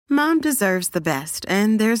Mom deserves the best,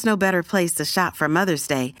 and there's no better place to shop for Mother's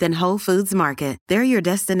Day than Whole Foods Market. They're your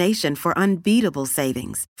destination for unbeatable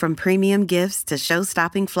savings, from premium gifts to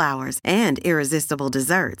show-stopping flowers and irresistible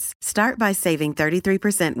desserts. Start by saving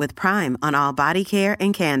 33% with Prime on all body care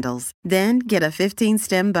and candles. Then get a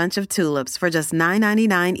 15-stem bunch of tulips for just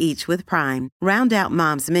 $9.99 each with Prime. Round out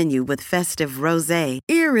Mom's menu with festive rosé,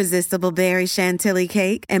 irresistible berry chantilly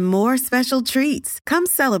cake, and more special treats. Come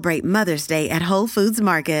celebrate Mother's Day at Whole Foods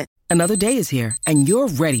Market. Another day is here, and you're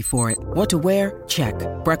ready for it. What to wear? Check.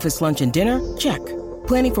 Breakfast, lunch, and dinner? Check.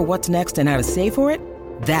 Planning for what's next and how to save for it?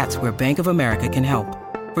 That's where Bank of America can help.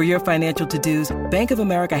 For your financial to-dos, Bank of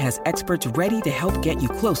America has experts ready to help get you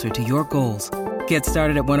closer to your goals. Get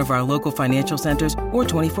started at one of our local financial centers or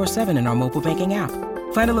 24/7 in our mobile banking app.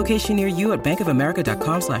 Find a location near you at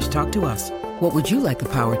bankofamerica.com/talktous. What would you like the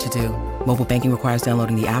power to do? Mobile banking requires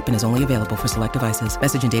downloading the app and is only available for select devices.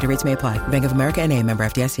 Message and data rates may apply. Bank of America N.A., member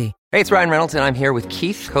FDIC. Hey, it's Ryan Reynolds, and I'm here with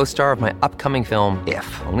Keith, co-star of my upcoming film, If,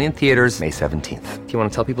 only in theaters May 17th. Do you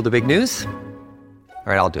want to tell people the big news?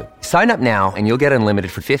 All right, I'll do it. Sign up now and you'll get unlimited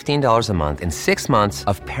for $15 a month and 6 months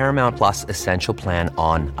of Paramount Plus Essential Plan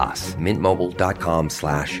on us.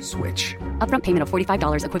 MintMobile.com/switch. Upfront payment of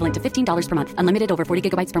 $45 equivalent to $15 per month. Unlimited over 40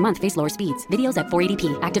 gigabytes per month. Face lower speeds. Videos at 480p.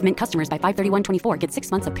 Active Mint customers by 531.24 get 6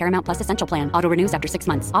 months of Paramount Plus Essential Plan. Auto renews after 6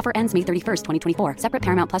 months. Offer ends May 31st, 2024. Separate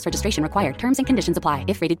Paramount Plus registration required. Terms and conditions apply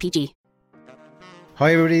if rated PG.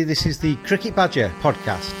 Hi everybody, this is the Cricket Badger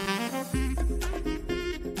podcast.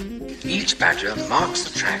 Each badger marks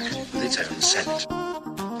the track with its own scent.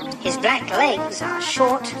 His black legs are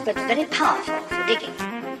short but very powerful for digging.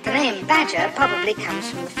 The name badger probably comes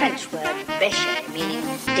from the French word bêcher, meaning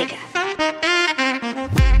digger.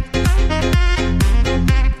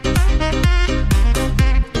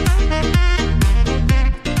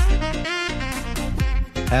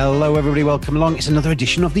 Hello everybody, welcome along. It's another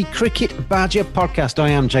edition of the Cricket Badger podcast.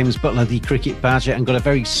 I am James Butler, the Cricket Badger, and got a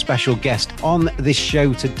very special guest on this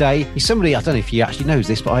show today. He's somebody, I don't know if he actually knows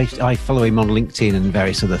this, but I follow him on LinkedIn and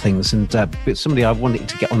various other things, and it's somebody I've wanted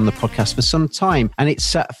to get on the podcast for some time, and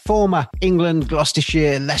it's former England,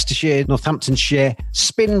 Gloucestershire, Leicestershire, Northamptonshire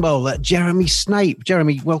spin bowler Jeremy Snape.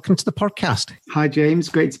 Jeremy, welcome to the podcast. Hi James,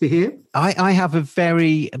 great to be here. I have a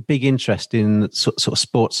very big interest in sort of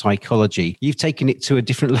sports psychology. You've taken it to a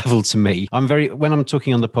different level to me. When I'm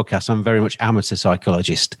talking on the podcast, I'm very much amateur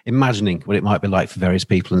psychologist, imagining what it might be like for various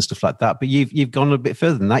people and stuff like that. But you've gone a bit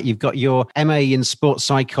further than that. You've got your MA in sports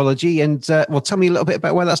psychology, and tell me a little bit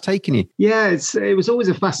about where that's taken you. Yeah, it was always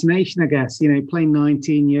a fascination, I guess. You know, playing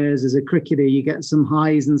 19 years as a cricketer, you get some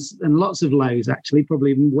highs and lots of lows. Actually,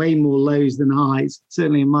 probably way more lows than highs.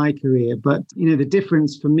 Certainly in my career. But you know, the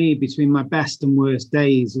difference for me between my best and worst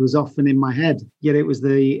days was often in my head. Yet it was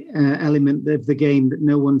the element of the game that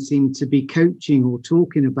no one seemed to be coaching or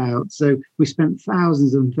talking about. So we spent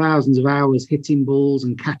thousands and thousands of hours hitting balls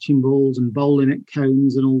and catching balls and bowling at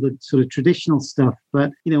cones and all the sort of traditional stuff.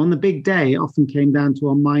 But, you know, on the big day, it often came down to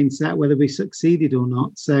our mindset, whether we succeeded or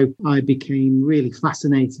not. So I became really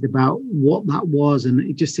fascinated about what that was. And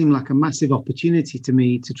it just seemed like a massive opportunity to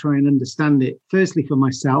me to try and understand it, firstly for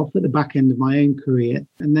myself at the back end of my own career,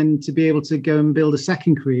 and then to be able to go and build a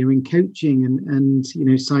second career in coaching and you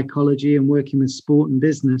know, psychology and working with sport and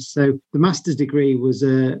business. So the master's degree was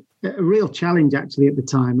a real challenge actually at the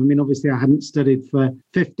time. I mean, obviously I hadn't studied for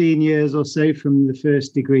 15 years or so from the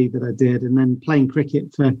first degree that I did, and then playing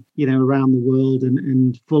cricket for, you know, around the world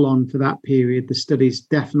and full on for that period, the studies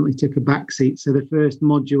definitely took a backseat. So the first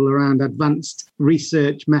module around advanced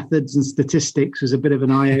research methods and statistics was a bit of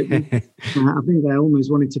an eye-opener. I think I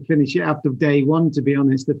almost wanted to finish it after day one, to be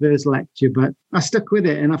honest, the first lecture, but I stuck with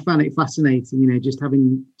it and I found it fascinating, you know, just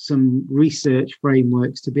having some research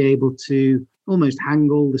frameworks to be able to almost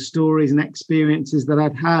hang all the stories and experiences that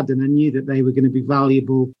I'd had, and I knew that they were going to be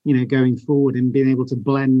valuable, you know, going forward, and being able to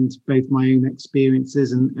blend both my own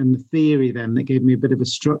experiences and the theory then that gave me a bit of a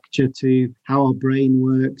structure to how our brain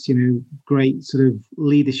works, you know, great sort of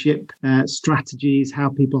leadership strategies, how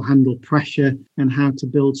people handle pressure and how to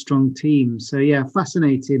build strong teams. So yeah,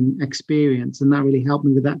 fascinating experience, and that really helped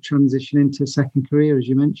me with that transition into a second career, as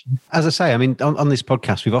you mentioned. As I say, I mean, on this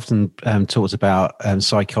podcast, we've often talked about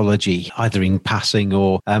psychology, either in passing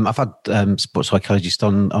or I've had sports psychologists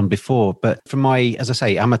on before, but from my, as I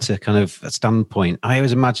say, amateur kind of standpoint, I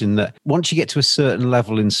always imagine that once you get to a certain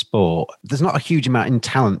level in sport, there's not a huge amount in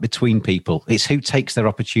talent between people. It's who takes their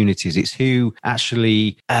opportunities. It's who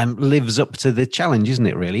actually lives up to the challenge, isn't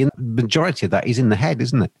it, really? And the majority of that is in the head,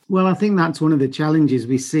 isn't it? Well, I think that's one of the challenges.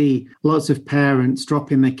 We see lots of parents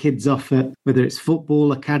dropping their kids off at whether it's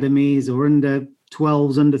football academies or under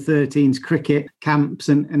 12s, under 13s cricket camps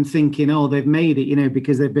and thinking, oh, they've made it,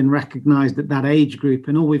 because they've been recognised at that age group.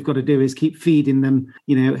 And all we've got to do is keep feeding them,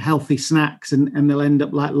 healthy snacks and they'll end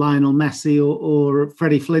up like Lionel Messi or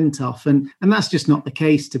Freddie Flintoff. And that's just not the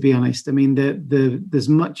case, to be honest. I mean, there's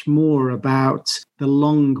much more about the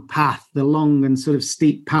long path, the long and sort of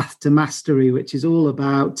steep path to mastery, which is all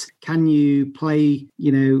about, can you play,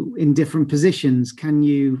 in different positions? Can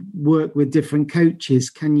you work with different coaches?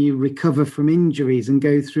 Can you recover from injuries and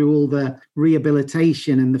go through all the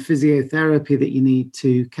rehabilitation and the physiotherapy that you need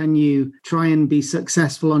to? Can you try and be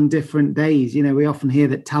successful on different days? We often hear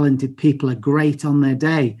that talented people are great on their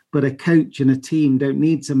day, but a coach and a team don't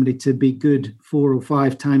need somebody to be good 4 or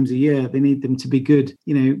 5 times a year. They need them to be good,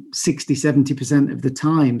 60, 70% of the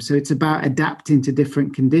time. So it's about adapting to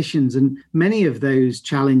different conditions. And many of those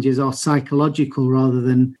challenges are psychological rather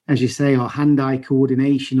than, as you say, our hand-eye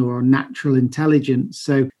coordination or our natural intelligence.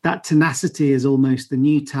 So that tenacity is almost the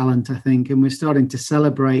new talent, I think. And we're starting to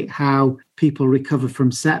celebrate how people recover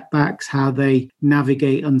from setbacks, how they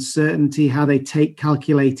navigate uncertainty, how they take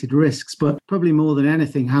calculated risks, but probably more than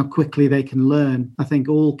anything, how quickly they can learn. I think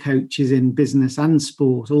all coaches in business and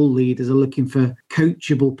sport, all leaders are looking for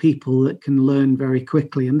coachable people that can learn very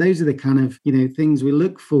quickly. And those are the kind of, things we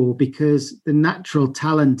look for, because the natural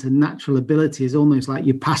talent and natural ability is almost like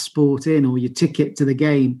your passport in or your ticket to the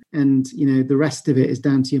game. And, the rest of it is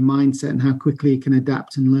down to your mindset and how quickly you can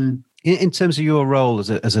adapt and learn. In terms of your role as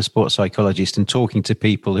a sports psychologist and talking to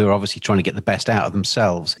people who are obviously trying to get the best out of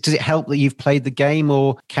themselves, does it help that you've played the game,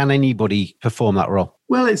 or can anybody perform that role?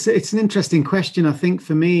 Well, it's an interesting question. I think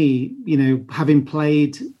for me, having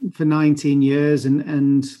played for 19 years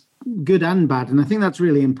and good and bad, and I think that's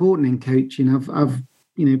really important in coaching. I've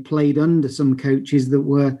played under some coaches that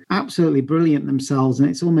were absolutely brilliant themselves. And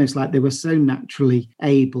it's almost like they were so naturally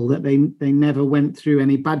able that they never went through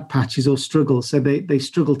any bad patches or struggles. So they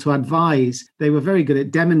struggled to advise. They were very good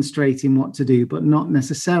at demonstrating what to do, but not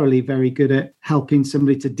necessarily very good at helping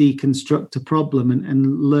somebody to deconstruct a problem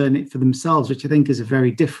and learn it for themselves, which I think is a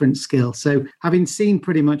very different skill. So having seen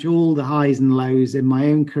pretty much all the highs and lows in my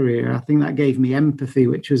own career, I think that gave me empathy,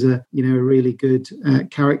 which was a really good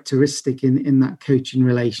characteristic in that coaching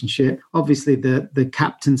relationship. Obviously, the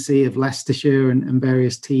captaincy of Leicestershire and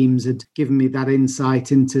various teams had given me that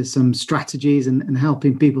insight into some strategies and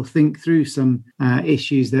helping people think through some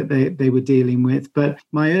issues that they were dealing with. But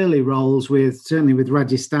my early roles certainly with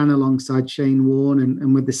Rajasthan alongside Shane Warne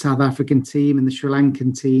and with the South African team and the Sri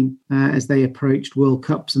Lankan team as they approached World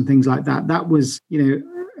Cups and things like that, that was,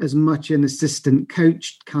 as much an assistant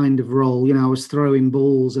coach kind of role. I was throwing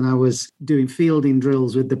balls and I was doing fielding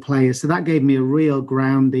drills with the players. So that gave me a real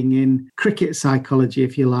grounding in cricket psychology,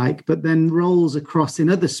 if you like. But then roles across in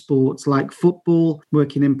other sports like football,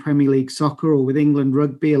 working in Premier League soccer or with England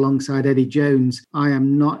rugby alongside Eddie Jones. I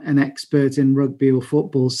am not an expert in rugby or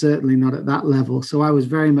football, certainly not at that level. So I was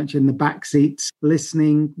very much in the back seats,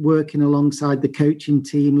 listening, working alongside the coaching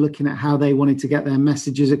team, looking at how they wanted to get their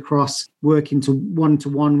messages across, working to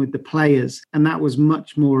one-to-one with the players. And that was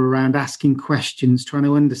much more around asking questions, trying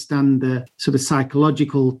to understand the sort of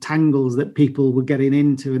psychological tangles that people were getting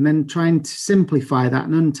into, and then trying to simplify that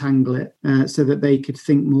and untangle it so that they could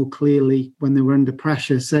think more clearly when they were under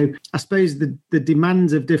pressure. So I suppose the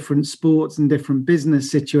demands of different sports and different business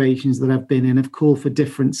situations that I've been in have called for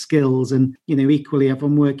different skills. And, equally, if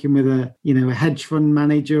I'm working with a hedge fund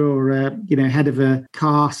manager or a, head of a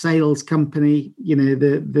car sales company,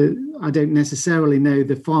 I don't necessarily know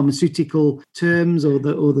the pharmaceutical terms or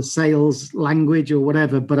the sales language or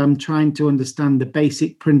whatever, but I'm trying to understand the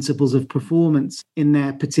basic principles of performance in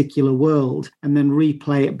their particular world and then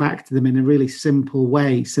replay it back to them in a really simple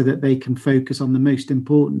way so that they can focus on the most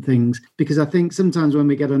important things. Because I think sometimes when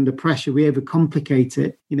we get under pressure, we overcomplicate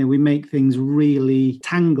it. We make things really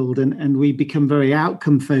tangled and we become very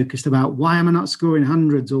outcome focused about why am I not scoring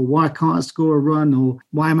hundreds, or why can't I score a run, or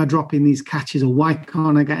why am I dropping these catches, or why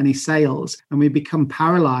can't I get any sales? And we become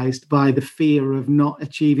paralyzed by the fear of not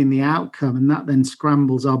achieving the outcome. And that then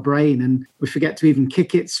scrambles our brain and we forget to even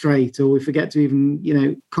kick it straight, or we forget to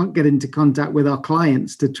even, can't get into contact with our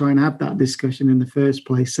clients to try and have that discussion in the first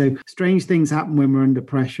place. So strange things happen when we're under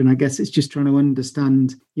pressure. And I guess it's just trying to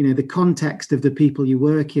understand, the context of the people you're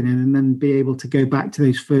working in, and then be able to go back to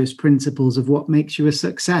those first principles of what makes you a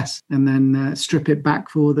success, and then strip it back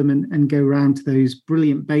for them and go around to those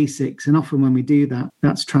brilliant basics. And often when we do that,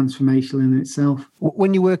 that's transformational in itself.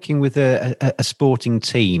 When you're working with a sporting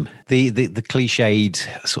team, the cliched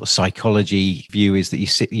sort of psychology view is that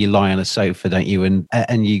you lie on a sofa, don't you? And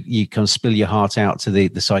you kind of spill your heart out to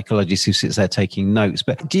the psychologist who sits there taking notes.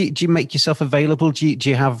 But do you make yourself available? Do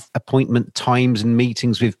you have appointment times and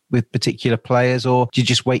meetings things with particular players, or do you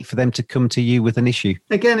just wait for them to come to you with an issue?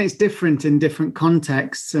 Again, it's different in different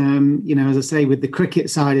contexts. As I say, with the cricket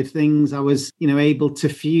side of things, I was, able to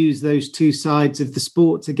fuse those two sides of the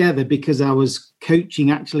sport together because I was coaching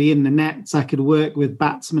actually in the nets. I could work with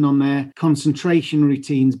batsmen on their concentration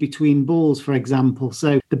routines between balls, for example.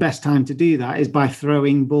 So the best time to do that is by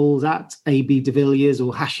throwing balls at AB de Villiers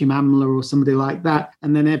or Hashim Amla or somebody like that.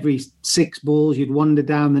 And then every 6 balls, you'd wander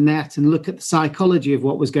down the net and look at the psychology of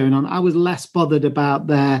what was going on. I was less bothered about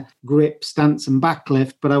their grip, stance and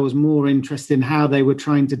backlift, but I was more interested in how they were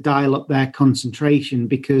trying to dial up their concentration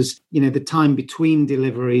because, the time between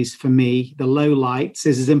deliveries for me, the low lights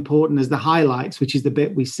is as important as the highlights, which is the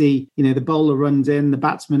bit we see, the bowler runs in, the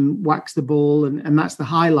batsman whacks the ball and that's the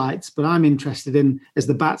highlights. But I'm interested in, as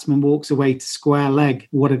the batsman walks away to square leg,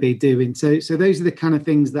 what are they doing? So those are the kind of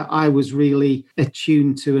things that I was really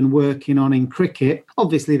attuned to and working on in cricket.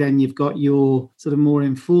 Obviously, then you've got your sort of more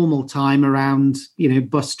informal time around,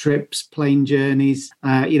 bus trips, plane journeys,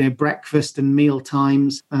 breakfast and meal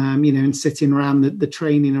times, and sitting around the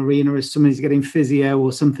training arena as somebody's getting physio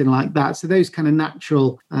or something like that. So those kind of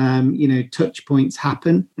natural, touch points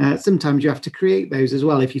happen. Sometimes you have to create those as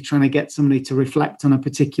well if you're trying to get somebody to reflect on a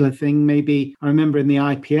particular thing. Maybe I remember in the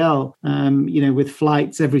IPL, with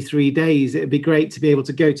flights every 3 days, it'd be great to be able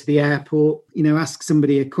to go to the airport, ask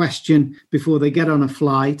somebody a question before they get on a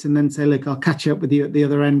flight and then say, look, I'll catch up with you at the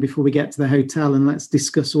other end before we get to the hotel and let's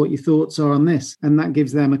discuss what your thoughts are on this. And that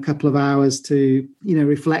gives them a couple of hours to,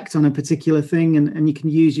 reflect on a particular thing and you can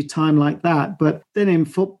use your time like that. But then in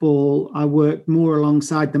football, I worked more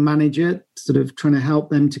alongside the manager, sort of trying to help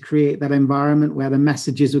them to create that environment where the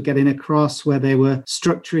messages were getting across, where they were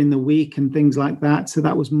structuring the week and things like that. So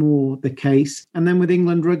that was more the case. And then with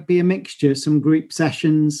England Rugby, a mixture, some group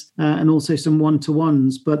sessions and also some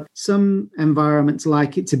one-to-ones. But some environments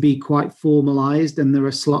like it to be quite formalised and there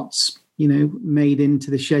are slots made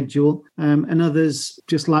into the schedule. And others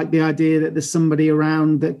just like the idea that there's somebody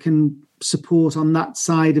around that can support on that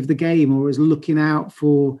side of the game or is looking out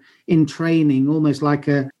for in training, almost like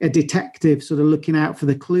a detective sort of looking out for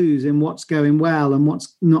the clues in what's going well and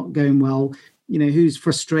what's not going well. Who's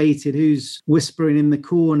frustrated, who's whispering in the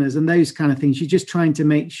corners and those kind of things. You're just trying to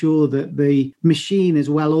make sure that the machine is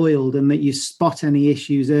well oiled and that you spot any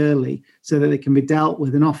issues early so that they can be dealt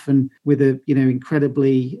with. And often with a,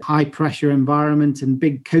 incredibly high pressure environment and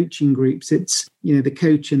big coaching groups, it's, the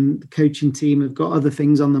coach and the coaching team have got other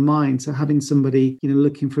things on the mind. So having somebody,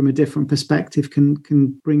 looking from a different perspective can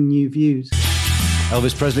bring new views.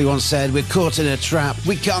 Elvis Presley once said, we're caught in a trap.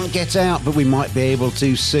 We can't get out, but we might be able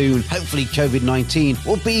to soon. Hopefully COVID-19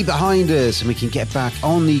 will be behind us and we can get back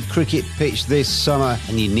on the cricket pitch this summer.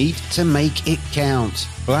 And you need to make it count.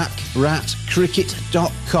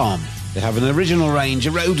 BlackRatCricket.com. They have an original range,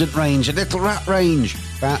 a rodent range, a little rat range.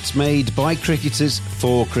 Bats made by cricketers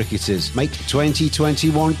for cricketers. Make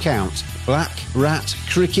 2021 count.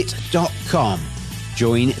 BlackRatCricket.com.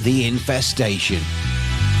 Join the infestation.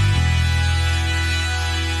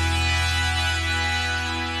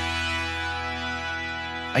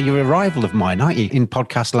 Are you a rival of mine, aren't you, in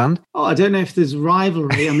podcast land? Oh, I don't know if there's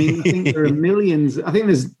rivalry. I mean, I think there are millions. I think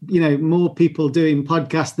there's, more people doing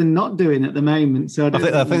podcasts than not doing at the moment. So I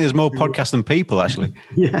think there's more podcasts than people, actually.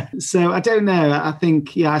 Yeah. So I don't know. I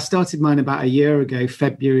think, I started mine about a year ago,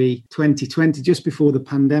 February 2020, just before the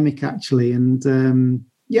pandemic, actually. And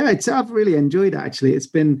I've really enjoyed it, actually. It's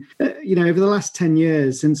been, over the last 10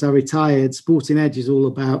 years since I retired, Sporting Edge is all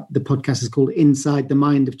about, the podcast is called Inside the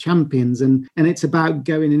Mind of Champions. And it's about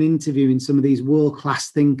going and interviewing some of these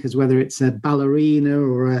world-class thinkers, whether it's a ballerina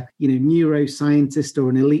or a, neuroscientist or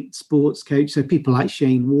an elite sports coach. So people like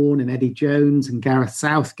Shane Warne and Eddie Jones and Gareth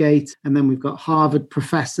Southgate. And then we've got Harvard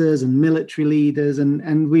professors and military leaders.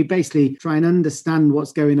 And we basically try and understand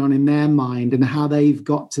what's going on in their mind and how they've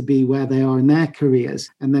got to be where they are in their careers.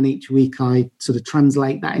 And then each week I sort of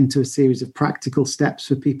translate that into a series of practical steps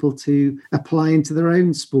for people to apply into their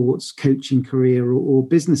own sports coaching career or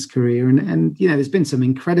business career. And there's been some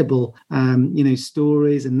incredible,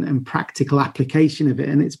 stories and practical application of it.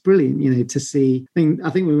 And it's brilliant, to see.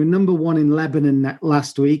 I think we were number 1 in Lebanon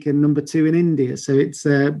last week and number 2 in India. So it's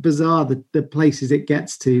bizarre the places it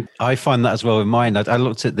gets to. I find that as well with mine. I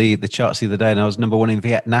looked at the charts the other day and I was number 1 in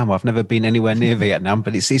Vietnam. I've never been anywhere near Vietnam,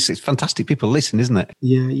 but it's fantastic people listen, isn't it?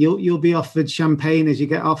 Yeah, you'll be offered champagne as you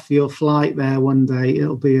get off the your flight there one day.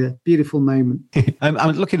 It'll be a beautiful moment.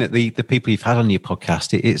 I'm looking at the people you've had on your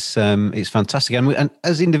podcast. It's fantastic, and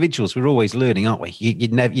as individuals, we're always learning, aren't we? You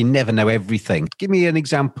never know everything. Give me an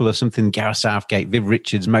example of something Gareth Southgate, Viv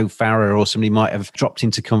Richards, Mo Farah, or somebody might have dropped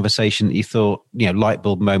into conversation that you thought, light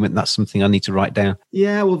bulb moment. That's something I need to write down.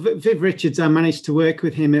 Yeah, well, Viv Richards, I managed to work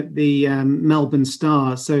with him at the Melbourne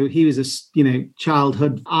Star, so he was a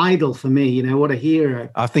childhood idol for me. What a hero!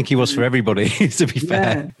 I think he was for everybody. To be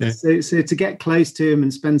fair, yeah. So to get close to him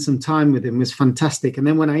and spend some time with him was fantastic. And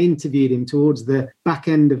then when I interviewed him towards the back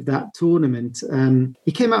end of that tournament,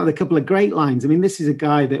 he came out with a couple of great lines. I mean, this is a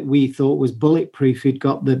guy that we thought was bulletproof, who'd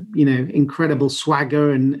got the incredible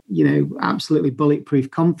swagger and absolutely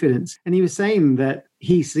bulletproof confidence. And he was saying that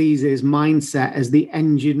he sees his mindset as the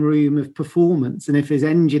engine room of performance. And if his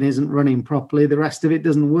engine isn't running properly, the rest of it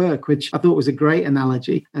doesn't work, which I thought was a great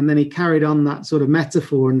analogy. And then he carried on that sort of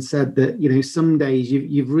metaphor and said that, some days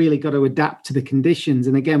you've really got to adapt to the conditions.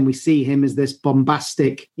 And again, we see him as this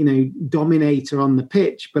bombastic, dominator on the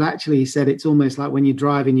pitch. But actually, he said it's almost like when you're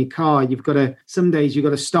driving your car, some days you've got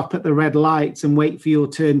to stop at the red lights and wait for your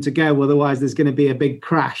turn to go. Otherwise, there's going to be a big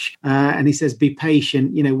crash. And he says, be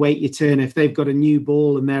patient, wait your turn. If they've got a new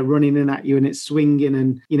ball and they're running in at you and it's swinging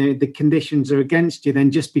and the conditions are against you, then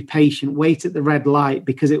just be patient, wait at the red light,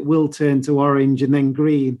 because it will turn to orange and then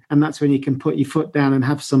green, and that's when you can put your foot down and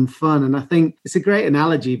have some fun. And I think it's a great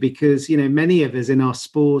analogy because many of us in our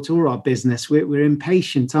sport or our business, we're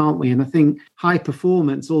impatient, aren't we? And I think high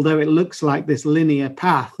performance, although it looks like this linear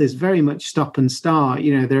path, is very much stop and start.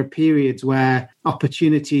 There are periods where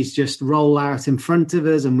opportunities just roll out in front of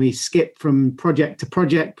us and we skip from project to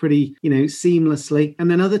project pretty, seamlessly.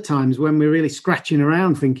 And then other times when we're really scratching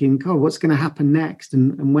around thinking, God, what's going to happen next?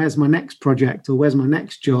 And where's my next project, or where's my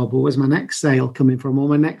next job, or where's my next sale coming from, or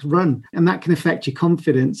my next run? And that can affect your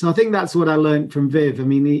confidence. So I think that's what I learned from Viv. I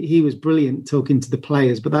mean, he was brilliant talking to the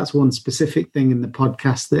players, but that's one specific thing in the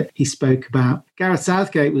podcast that he spoke about. Gareth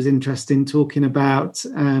Southgate was interesting, talking about,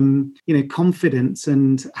 confidence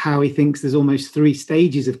and how he thinks there's almost 3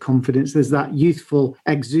 stages of confidence. There's that youthful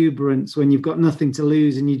exuberance when you've got nothing to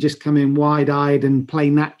lose and you just come in wide-eyed and play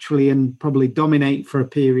naturally and probably dominate for a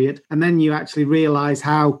period. And then you actually realize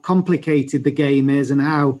how complicated the game is and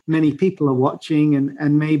how many people are watching,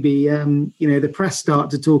 and maybe, the press start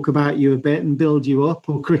to talk about you a bit and build you up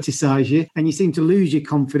or criticize you. And you seem to lose your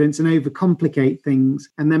confidence and overcomplicate things.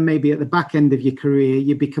 And then maybe at the back end of your career,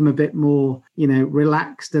 you become a bit more,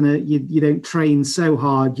 relaxed, and you don't train so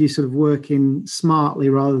hard. You sort of work in smartly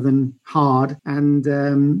rather than hard. And,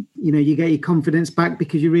 you get your confidence back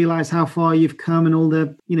because you realize how far you've come and all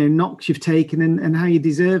the, knocks you've taken and how you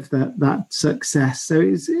deserve that success. So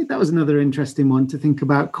that was another interesting one to think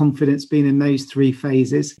about, confidence being in those 3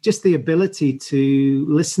 phases. Just the ability to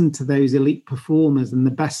listen to those elite performers and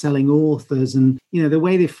the best-selling authors, and, the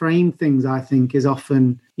way they frame things, I think, is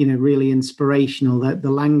often really inspirational. That the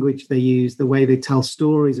language they use, the way they tell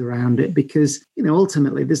stories around it, because,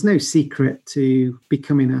 ultimately there's no secret to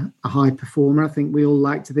becoming a high performer. I think we all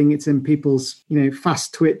like to think it's in people's,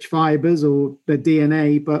 fast twitch fibers or their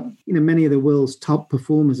DNA, but, many of the world's top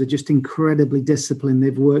performers are just incredibly disciplined.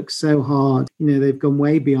 They've worked so hard. They've gone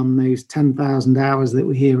way beyond those 10,000 hours that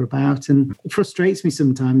we hear about. And it frustrates me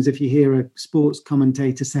sometimes if you hear a sports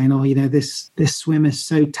commentator saying, oh, this swimmer's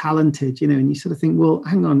so talented, and you sort of think, well,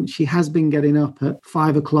 hang on, she has been getting up at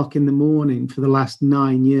 5 o'clock in the morning for the last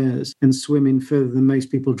 9 years and swimming further than most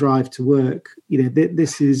people drive to work.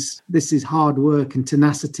 This is hard work and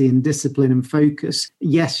tenacity and discipline and focus.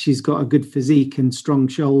 Yes, she's got a good physique and strong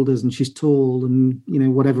shoulders and she's tall and,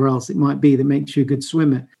 whatever else it might be that makes you a good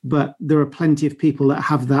swimmer. But there are plenty of people that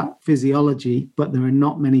have that physiology, but there are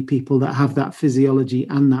not many people that have that physiology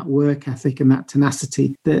and that work ethic and that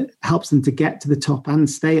tenacity that helps them to get to the top and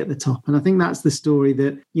stay at the top. And I think that's the story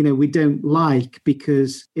that, we don't like,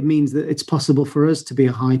 because it means that it's possible for us to be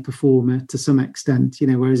a high performer to some extent,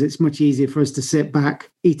 whereas it's much easier for us to sit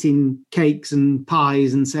back eating cakes and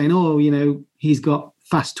pies and saying, oh, he's got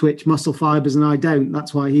fast twitch muscle fibers and I don't.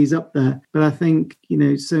 That's why he's up there. But I think,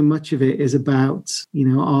 so much of it is about,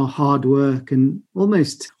 our hard work. And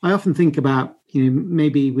almost, I often think about,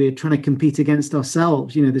 maybe we're trying to compete against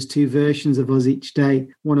ourselves. There's 2 versions of us each day.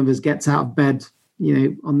 One of us gets out of bed,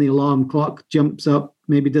 on the alarm clock, jumps up,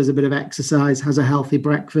 maybe does a bit of exercise, has a healthy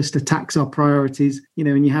breakfast, attacks our priorities,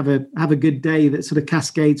 and you have a good day that sort of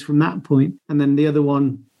cascades from that point. And then the other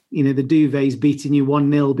one, the duvet's beating you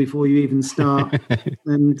 1-0 before you even start,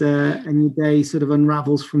 and your day sort of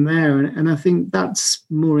unravels from there. And I think that's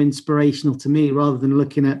more inspirational to me, rather than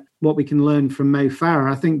looking at what we can learn from Mo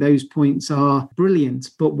Farah. I think those points are brilliant.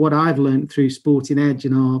 But what I've learned through Sporting Edge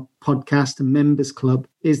and our podcast and members club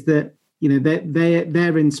is that, you know,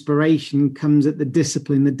 their inspiration comes at the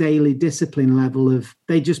discipline, the daily discipline level of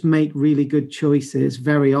they just make really good choices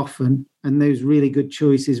very often. And those really good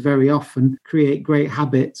choices very often create great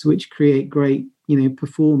habits, which create great, you know,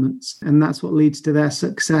 performance. And that's what leads to their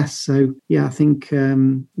success. So, yeah, I think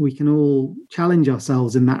we can all challenge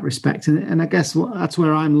ourselves in that respect. And I guess that's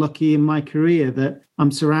where I'm lucky in my career, that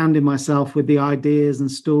I'm surrounding myself with the ideas and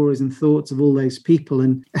stories and thoughts of all those people.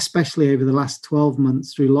 And especially over the last 12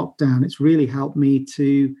 months through lockdown, it's really helped me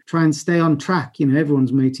to try and stay on track. You know,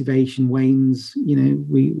 everyone's motivation wanes, you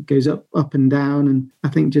know, goes up and down. And I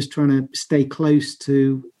think just trying to stay close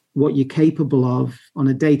to what you're capable of on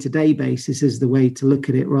a day-to-day basis is the way to look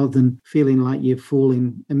at it, rather than feeling like you're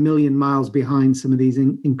falling a million miles behind some of these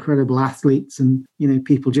incredible athletes and, you know,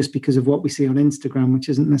 people just because of what we see on Instagram, which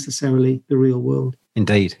isn't necessarily the real world.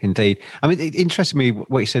 Indeed. I mean, it interested me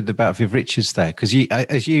what you said about Viv Richards there, because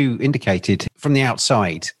as you indicated, from the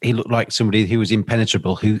outside, he looked like somebody who was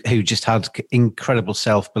impenetrable, who just had incredible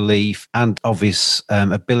self-belief and obvious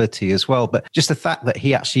ability as well. But just the fact that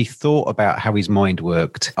he actually thought about how his mind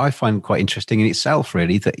worked, I find quite interesting in itself,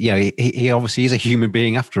 really, that, you know, he obviously is a human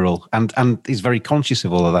being after all, and he's very conscious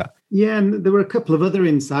of all of that. Yeah, and there were a couple of other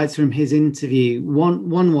insights from his interview.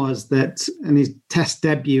 One was that in his test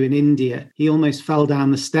debut in India, he almost fell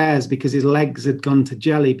down the stairs because his legs had gone to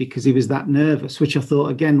jelly because he was that nervous, which I thought,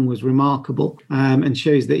 again, was remarkable and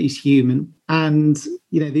shows that he's human. And,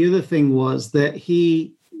 you know, the other thing was that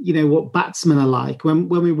he, you know, what batsmen are like. When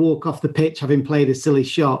we walk off the pitch, having played a silly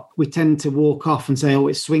shot, we tend to walk off and say, oh,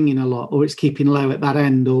 it's swinging a lot, or it's keeping low at that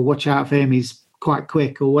end, or watch out for him, he's quite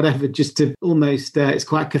quick, or whatever, just to almost, it's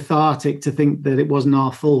quite cathartic to think that it wasn't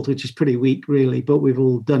our fault, which is pretty weak, really, but we've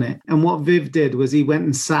all done it. And what Viv did was he went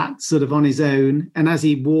and sat sort of on his own, and as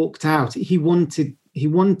he walked out, he wanted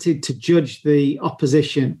to judge the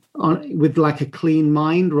opposition with like a clean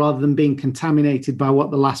mind rather than being contaminated by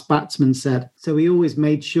what the last batsman said. So he always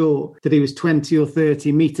made sure that he was 20 or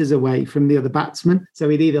 30 metres away from the other batsman. So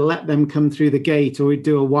he'd either let them come through the gate or he'd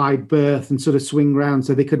do a wide berth and sort of swing round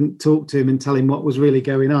so they couldn't talk to him and tell him what was really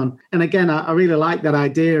going on. And again, I really like that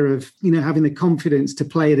idea of, you know, having the confidence to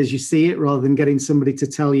play it as you see it rather than getting somebody to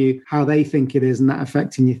tell you how they think it is and that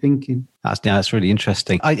affecting your thinking. That's really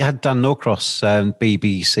interesting. I had Dan Norcross,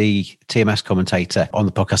 BBC TMS commentator, on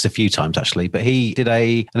the podcast a few times, actually, but he did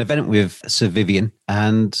an event with Sir Vivian,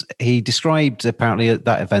 and he described apparently at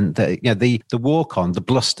that event that, you know, the walk on, the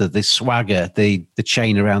bluster, the swagger, the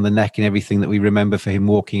chain around the neck and everything that we remember for him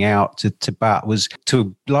walking out to bat was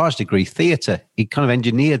to a large degree theatre. He kind of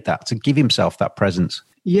engineered that to give himself that presence.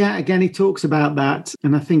 Yeah, again, he talks about that.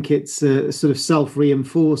 And I think it's sort of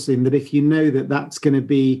self-reinforcing that if you know that that's going to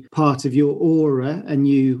be part of your aura and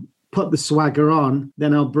you put the swagger on,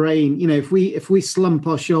 then our brain, you know, if we slump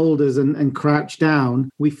our shoulders and crouch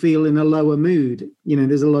down, we feel in a lower mood. You know,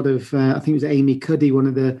 there's a lot of, I think it was Amy Cuddy, one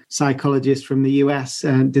of the psychologists from the US,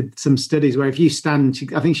 did some studies where if you stand,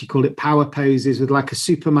 I think she called it power poses, with like a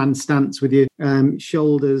Superman stance with your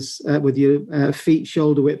shoulders, with your feet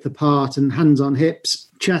shoulder width apart and hands on hips,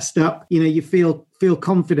 chest up, you know, you feel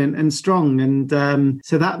confident and strong. And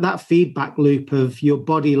so that feedback loop of your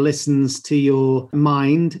body listens to your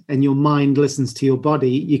mind and your mind listens to your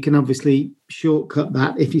body, you can obviously shortcut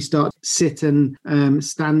that. If you start to sit and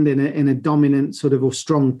stand in a dominant sort of or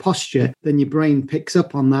strong posture, then your brain picks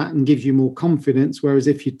up on that and gives you more confidence. Whereas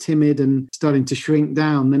if you're timid and starting to shrink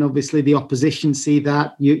down, then obviously the opposition see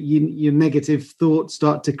that, your negative thoughts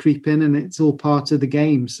start to creep in, and it's all part of the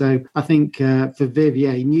game. So I think for Viv,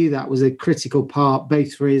 yeah, he knew that was a critical part,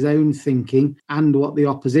 both for his own thinking and what the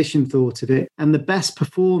opposition thought of it. And the best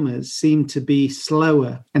performers seem to be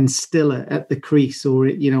slower and stiller at the crease or,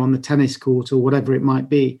 you know, on the tennis court or whatever it might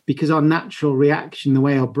be, because our natural reaction, the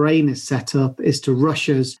way our brain is set up, is to rush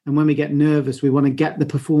us. And when we get nervous, we want to get the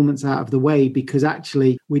performance out of the way, because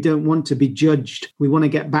actually we don't want to be judged. We want to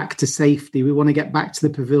get back to safety. We want to get back to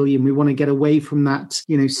the pavilion. We want to get away from that,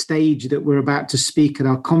 you know, stage that we're about to speak at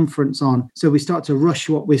our conference on. So we start to rush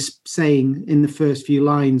what we're saying in the first few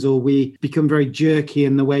lines, or we become very jerky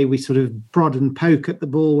in the way we sort of prod and poke at the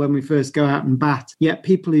ball when we first go out and bat. Yet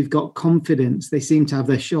people who've got confidence, they seem to have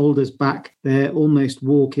their shoulders back, like they're almost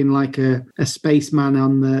walking like a spaceman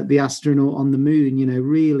on the astronaut on the moon,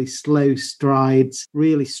 really slow strides,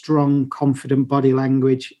 really strong, confident body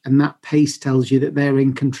language. And that pace tells you that they're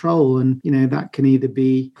in control. And, that can either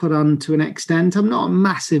be put on to an extent. I'm not a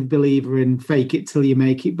massive believer in fake it till you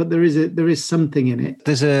make it, but there is something in it.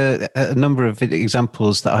 There's a number of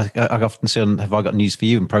examples that I often see on Have I Got News For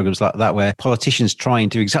You and programs like that, where politicians try and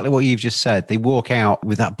do exactly what you've just said. They walk out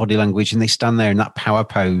with that body language and they stand there in that power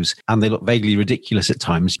pose and they look vaguely ridiculous at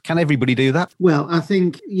times. Can everybody do that? Well, I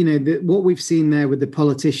think, what we've seen there with the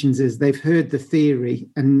politicians is they've heard the theory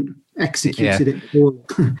and executed it for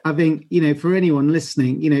them. I think, for anyone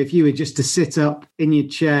listening, if you were just to sit up in your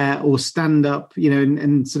chair or stand up,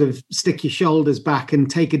 and sort of stick your shoulders back and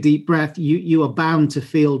take a deep breath, you are bound to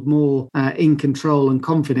feel more in control and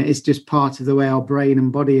confident. It's just part of the way our brain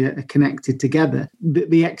and body are connected together.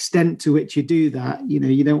 The extent to which you do that,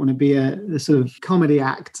 you don't want to be a sort of comedy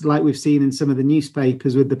act like we've seen in some of the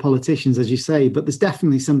newspapers with the politicians, as you say, but there's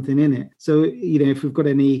definitely something in it. So, if we've got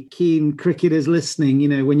any keen cricketers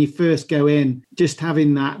listening, when you first go in, just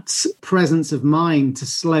having that presence of mind to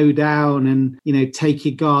slow down and, take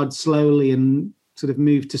your guard slowly and sort of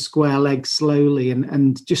move to square legs slowly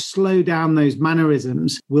and just slow down those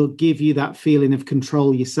mannerisms will give you that feeling of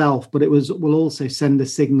control yourself. But it will also send a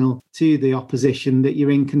signal to the opposition that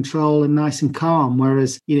you're in control and nice and calm.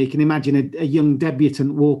 Whereas, you can imagine a young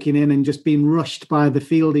debutant walking in and just being rushed by the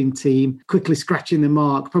fielding team, quickly scratching the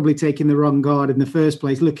mark, probably taking the wrong guard in the first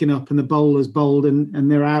place, looking up and the bowler's bowled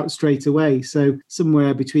and they're out straight away. So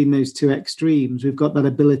somewhere between those two extremes, we've got that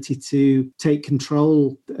ability to take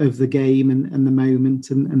control of the game and the moment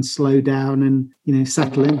and slow down and,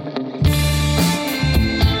 settle in.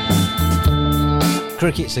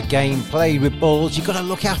 Cricket's a game played with balls. You've got to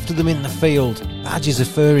look after them in the field. Badgers are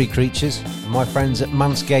furry creatures, and my friends at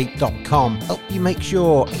manscaped.com help you make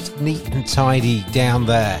sure it's neat and tidy down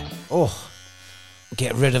there. Oh,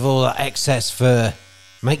 get rid of all that excess fur.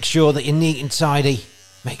 Make sure that you're neat and tidy.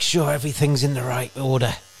 Make sure everything's in the right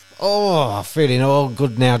order. Oh, feeling all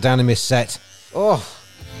good now down in my set. Oh,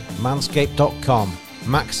 manscaped.com.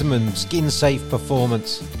 Maximum skin-safe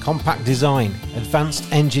performance, compact design,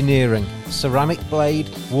 advanced engineering, ceramic blade,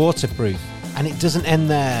 waterproof. And it doesn't end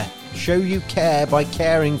there. Show you care by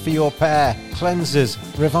caring for your pair. Cleansers,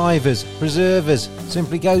 revivers, preservers.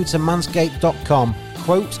 Simply go to manscaped.com,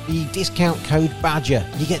 quote the discount code BADGER.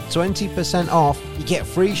 You get 20% off, you get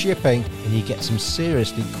free shipping, and you get some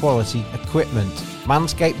seriously quality equipment.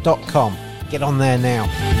 Manscaped.com. Get on there now.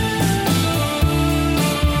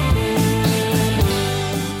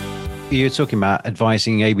 You were talking about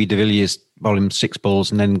advising AB de Villiers bowl him 6 balls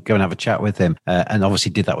and then go and have a chat with him. And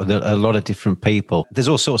obviously did that with a lot of different people. There's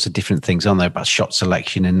all sorts of different things on there about shot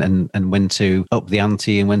selection and when to up the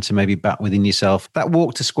ante and when to maybe bat within yourself. That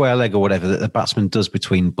walk to square leg or whatever that the batsman does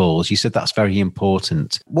between balls, you said that's very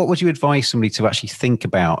important. What would you advise somebody to actually think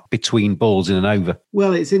about between balls in an over?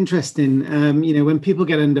 Well, it's interesting. When people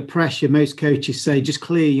get under pressure, most coaches say, just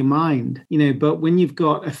clear your mind, but when you've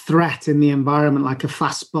got a threat in the environment, like a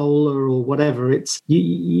fast bowler or whatever, it's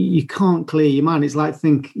you can't clear your mind. It's like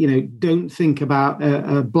don't think about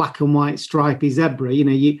a black and white stripy zebra.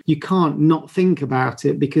 You can't not think about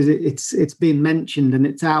it because it's been mentioned and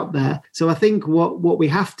it's out there. So I think what we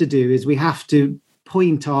have to do is we have to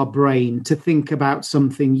point our brain to think about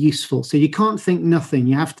something useful. So you can't think nothing,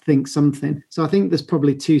 you have to think something. So I think there's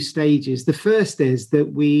probably 2 stages. The first is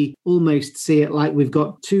that we almost see it like we've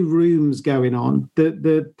got 2 rooms going on.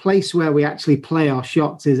 The place where we actually play our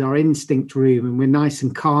shots is our instinct room, and we're nice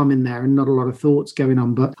and calm in there and not a lot of thoughts going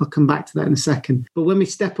on, but I'll come back to that in a second. But when we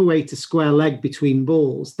step away to square leg between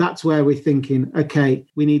balls, that's where we're thinking, okay,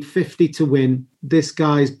 we need 50 to win. This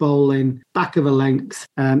guy's bowling back of a length.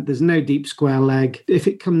 There's no deep square leg. If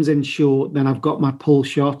it comes in short, then I've got my pull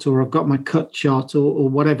shot or I've got my cut shot or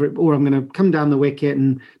whatever, or I'm going to come down the wicket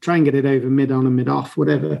and try and get it over mid on and mid off,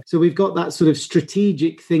 whatever. So we've got that sort of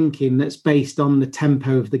strategic thinking that's based on the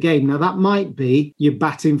tempo of the game. Now that might be you're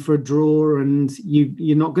batting for a draw and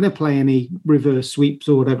you're not going to play any reverse sweeps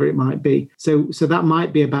or whatever it might be. So that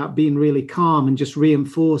might be about being really calm and just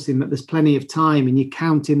reinforcing that there's plenty of time and you're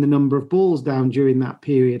counting the number of balls down during that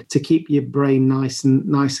period to keep your brain nice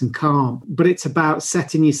and calm. But it's about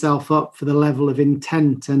setting yourself up for the level of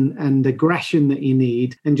intent and aggression that you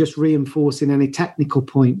need and just reinforcing any technical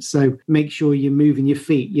points. So make sure you're moving your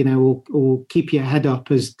feet, or keep your head up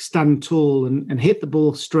as stand tall and hit the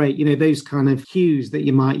ball straight, those kind of cues that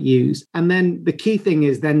you might use. And then the key thing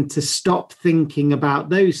is then to stop thinking about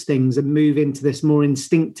those things and move into this more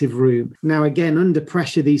instinctive room. Now, again, under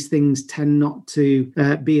pressure, these things tend not to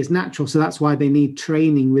be as natural. So that's why they need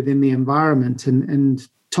training within the environment and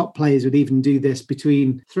top players would even do this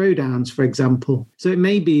between throwdowns, for example. So it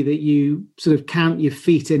may be that you sort of count your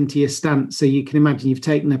feet into your stance. So you can imagine you've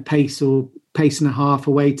taken a pace or pace and a half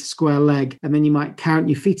away to square leg, and then you might count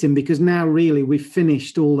your feet in, because now really we've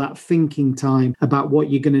finished all that thinking time about what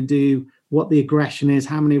you're going to do, what the aggression is,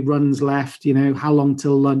 how many runs left, how long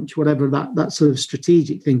till lunch, whatever that sort of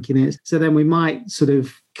strategic thinking is. So then we might sort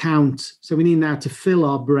of count. So we need now to fill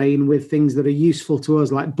our brain with things that are useful to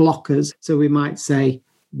us, like blockers. So we might say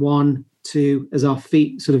 1, 2, as our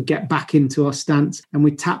feet sort of get back into our stance, and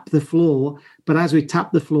we tap the floor. But as we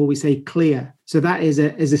tap the floor, we say clear. So that is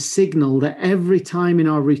a signal that every time in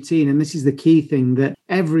our routine, and this is the key thing, that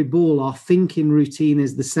every ball, our thinking routine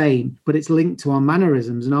is the same, but it's linked to our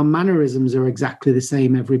mannerisms, and our mannerisms are exactly the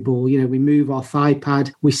same every ball. We move our thigh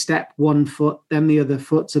pad, we step one foot, then the other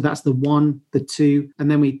foot. So that's the 1, the 2, and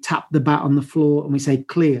then we tap the bat on the floor and we say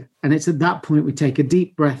clear. And it's at that point we take a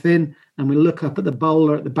deep breath in and we look up at the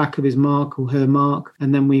bowler at the back of his mark or her mark,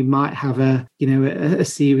 and then we might have a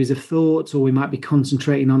series of thoughts, or we might be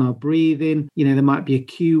concentrating on our breathing. There might be a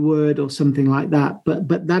cue word or something like that.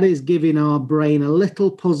 But that is giving our brain a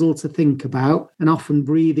little puzzle to think about. And often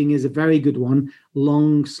breathing is a very good one,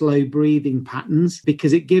 long, slow breathing patterns,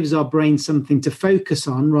 because it gives our brain something to focus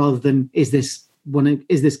on rather than, is this going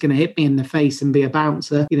to hit me in the face and be a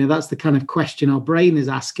bouncer? That's the kind of question our brain is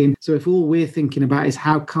asking. So if all we're thinking about is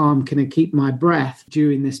how calm can I keep my breath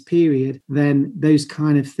during this period, then those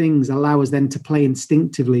kind of things allow us then to play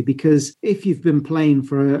instinctively. Because if you've been playing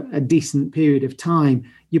for a decent period of time,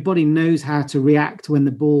 your body knows how to react when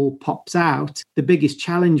the ball pops out. The biggest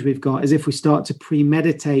challenge we've got is if we start to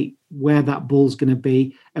premeditate where that ball's going to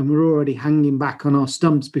be, and we're already hanging back on our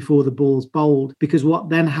stumps before the ball's bowled. Because what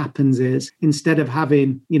then happens is, instead of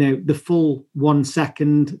having, the full 1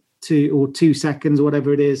 second or 2 seconds,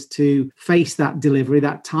 whatever it is, to face that delivery,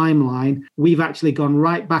 that timeline, we've actually gone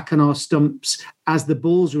right back on our stumps. As the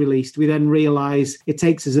ball's released, we then realise it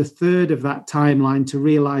takes us a third of that timeline to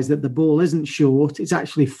realise that the ball isn't short, it's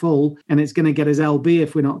actually full, and it's going to get us LB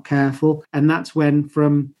if we're not careful. And that's when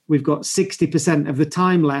we've got 60% of the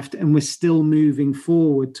time left and we're still moving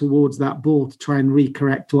forward towards that ball to try and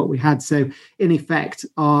recorrect what we had. So in effect,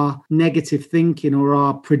 our negative thinking or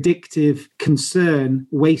our predictive concern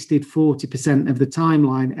wasted 40% of the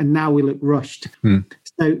timeline, and now we look rushed.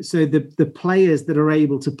 So the players that are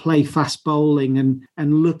able to play fast bowling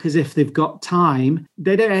and look as if they've got time,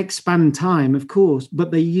 they don't expand time, of course,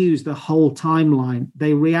 but they use the whole timeline.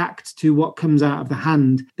 They react to what comes out of the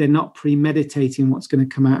hand. They're not premeditating what's going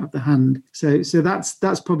to come out of the hand. So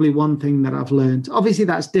that's probably one thing that I've learned. Obviously,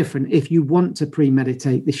 that's different if you want to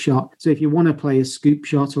premeditate the shot. So if you want to play a scoop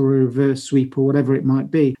shot or a reverse sweep or whatever it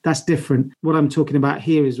might be, that's different. What I'm talking about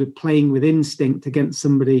here is we're playing with instinct against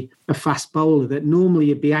somebody, a fast bowler, that normally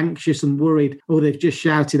you'd be anxious and worried, they've just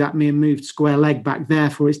shouted at me and moved square leg back,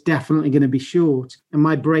 therefore it's definitely going to be short. And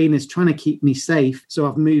my brain is trying to keep me safe, so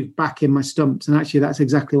I've moved back in my stumps. And actually, that's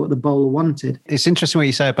exactly what the bowler wanted. It's interesting what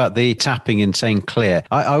you say about the tapping and saying clear.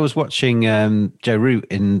 I was watching Joe Root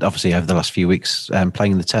obviously over the last few weeks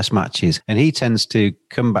playing the test matches, and he tends to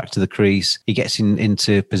come back to the crease, he gets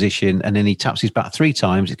into position, and then he taps his bat 3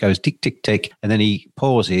 times. It goes tick, tick, tick, and then he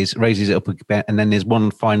pauses, raises it up a bit, and then there's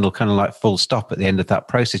one final kind of like full stop at the end of that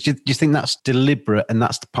process. Do you think that's deliberate and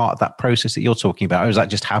that's the part of that process that you're talking about, or is that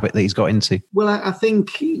just habit that he's got into? Well, I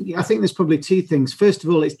think there's probably 2 things. First of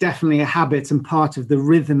all, it's definitely a habit and part of the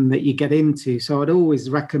rhythm that you get into. So I'd always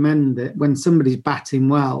recommend that when somebody's batting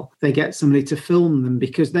well, they get somebody to film them,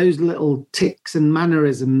 because those little ticks and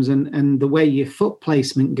mannerisms and the way your foot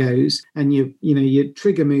placement goes and your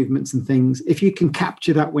trigger movements and things, if you can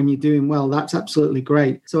capture that when you're doing well, that's absolutely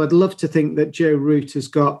great. So I'd love to think that Joe Root has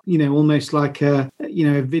got, almost like a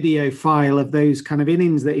video file of those kind of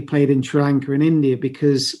innings that he played in Sri Lanka and India,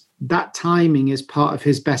 because that timing is part of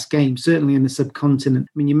his best game, certainly in the subcontinent.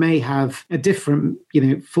 I mean, you may have a different,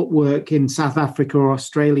 footwork in South Africa or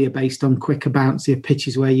Australia based on quicker, bouncier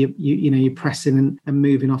pitches where you're pressing and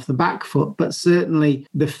moving off the back foot. But certainly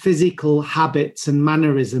the physical habits and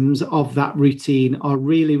mannerisms of that routine are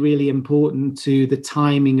really, really important to the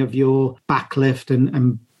timing of your backlift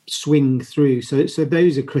and swing through. So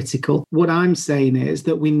those are critical. What I'm saying is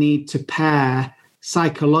that we need to pair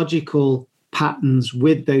psychological patterns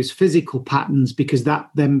with those physical patterns, because that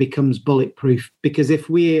then becomes bulletproof. Because if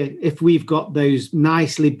we've got those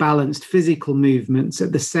nicely balanced physical movements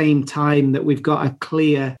at the same time that we've got a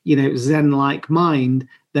clear, Zen-like mind,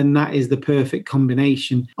 then that is the perfect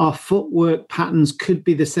combination. Our footwork patterns could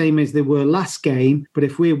be the same as they were last game, but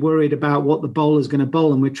if we're worried about what the bowler's going to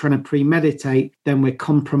bowl and we're trying to premeditate, then we're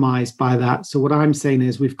compromised by that. So what I'm saying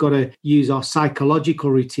is we've got to use our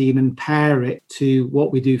psychological routine and pair it to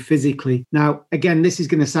what we do physically. Now, again, this is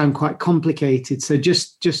going to sound quite complicated. So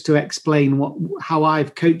just to explain how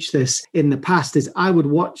I've coached this in the past is I would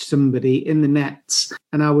watch somebody in the nets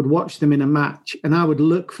and I would watch them in a match and I would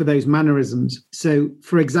look for those mannerisms. So,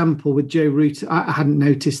 for example, with Joe Root, I hadn't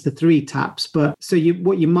noticed the 3 taps, but so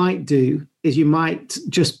what you might do is you might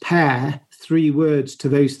just pair 3 words to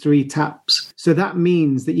those 3 taps. So that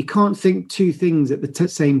means that you can't think 2 things at the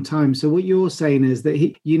same time. So what you're saying is that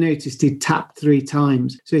you noticed he tapped 3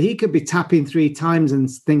 times. So he could be tapping 3 times and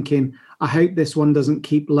thinking, I hope this one doesn't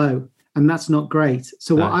keep low. And that's not great.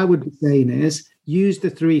 So what I would be saying is use the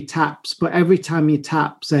 3 taps, but every time you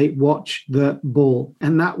tap, say, watch the ball.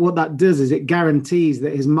 And what that does is it guarantees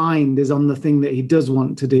that his mind is on the thing that he does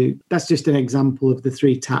want to do. That's just an example of the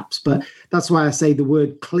 3 taps. But that's why I say the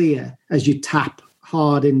word clear as you tap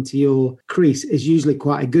hard into your crease is usually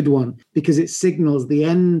quite a good one, because it signals the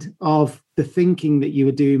end of the thinking that you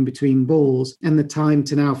were doing between balls and the time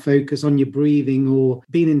to now focus on your breathing or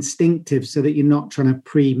being instinctive so that you're not trying to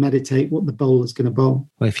premeditate what the bowler's going to bowl.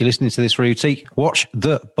 Well, if you're listening to this, Rooty, watch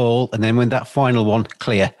the ball, and then when that final one,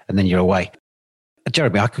 clear, and then you're away.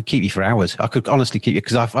 Jeremy, I could keep you for hours. I could honestly keep you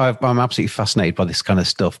because I'm absolutely fascinated by this kind of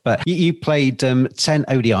stuff. But you played 10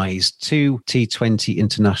 ODIs, 2 T20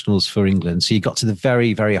 internationals for England. So you got to the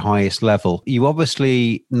very, very highest level. You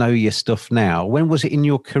obviously know your stuff now. When was it in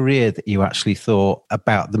your career that you actually thought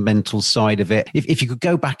about the mental side of it? If you could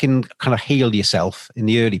go back and kind of heal yourself in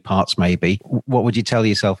the early parts, maybe, what would you tell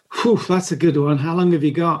yourself? Whew, that's a good one. How long have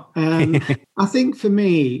you got? I think for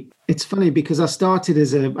me, it's funny because I started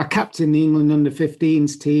as a captain the England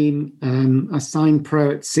under-15s team. I signed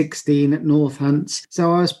pro at 16 at Northants.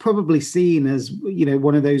 So I was probably seen as,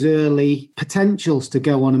 one of those early potentials to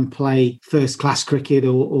go on and play first-class cricket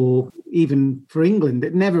or even for England.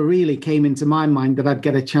 It never really came into my mind that I'd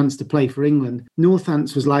get a chance to play for England.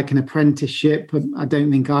 Northants was like an apprenticeship. I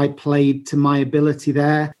don't think I played to my ability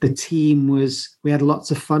there. The team we had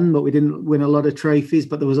lots of fun, but we didn't win a lot of trophies,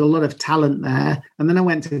 but there was a lot of talent there. And then I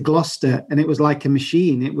went to Gloucester and it was like a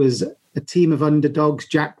machine. It was a team of underdogs,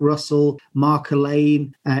 Jack Russell, Mark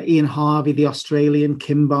Elaine, Ian Harvey, the Australian,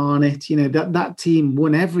 Kim Barnett. That team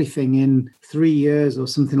won everything in 3 years or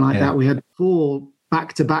something like that. We had 4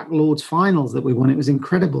 back-to-back Lord's finals that we won. It was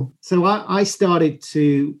incredible. So I started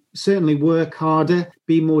to certainly work harder,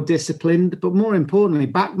 be more disciplined, but more importantly,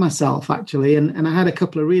 back myself, actually. And I had a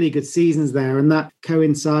couple of really good seasons there. And that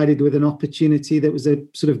coincided with an opportunity that was a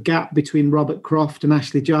sort of gap between Robert Croft and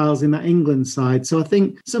Ashley Giles in that England side. So I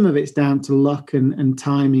think some of it's down to luck and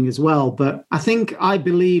timing as well. But I think I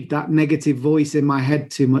believed that negative voice in my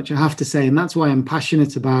head too much, I have to say. And that's why I'm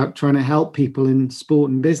passionate about trying to help people in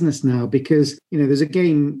sport and business now, because, there's a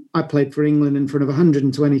game I played for England in front of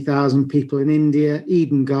 120,000 people in India,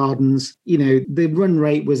 Eden Gardens. The run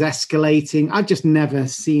rate was escalating. I'd just never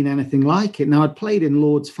seen anything like it. Now, I'd played in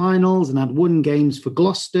Lord's finals and I'd won games for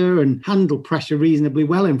Gloucester and handled pressure reasonably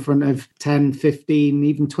well in front of 10, 15,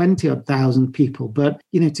 even 20 thousand people. But,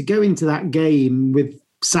 to go into that game with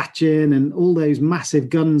Sachin and all those massive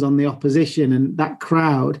guns on the opposition and that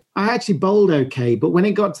crowd, I actually bowled okay. But when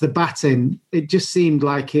it got to the batting, it just seemed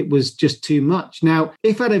like it was just too much. Now,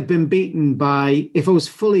 if I was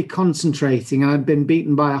fully concentrating and I'd been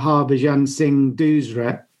beaten by a Harbhajan Singh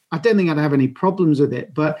Doosra, I don't think I'd have any problems with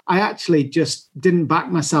it, but I actually just didn't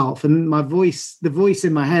back myself. And the voice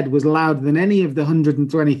in my head was louder than any of the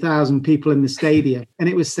 120,000 people in the stadium. And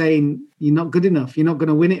it was saying, you're not good enough. You're not going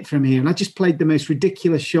to win it from here. And I just played the most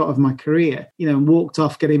ridiculous shot of my career, and walked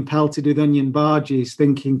off getting pelted with onion barges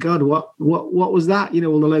thinking, God, what was that?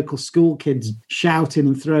 All the local school kids shouting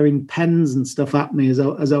and throwing pens and stuff at me as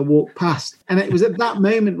I walked past. And it was at that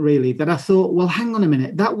moment really that I thought, well, hang on a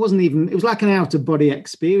minute. That wasn't even, it was like an out of body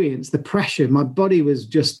experience. The pressure, my body was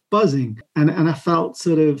just buzzing. And I felt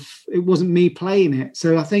it wasn't me playing it.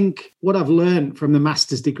 So I think what I've learned from the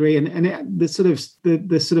master's degree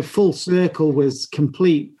the sort of full circle was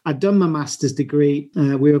complete. I'd done my master's degree.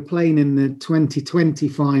 We were playing in the 2020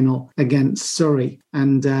 final against Surrey.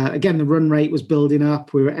 And again, the run rate was building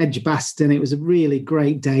up. We were Edgbaston. It was a really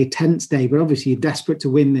great day, tense day, but obviously you're desperate to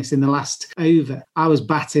win this in the last over. I was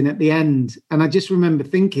batting at the end. And I just remember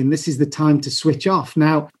thinking, this is the time to switch off.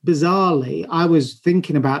 Now, bizarrely, I was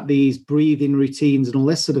thinking about these breathing routines and all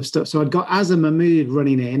this sort of stuff. So I'd got Azhar Mahmood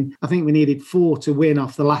running in. I think we needed 4 to win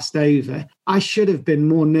off the last over. I should have been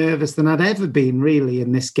more nervous than I'd ever been really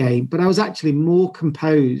in this game, but I was actually more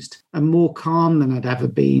composed and more calm than I'd ever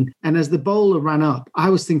been. And as the bowler ran up, I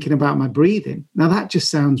was thinking about my breathing. Now that just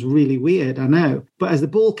sounds really weird, I know. But as the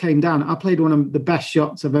ball came down, I played one of the best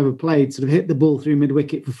shots I've ever played, sort of hit the ball through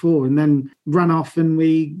mid-wicket for 4 and then ran off, and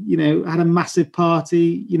we, had a massive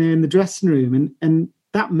party, in the dressing room. And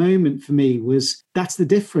that moment for me that's the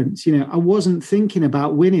difference. I wasn't thinking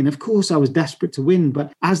about winning. Of course, I was desperate to win,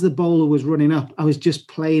 but as the bowler was running up, I was just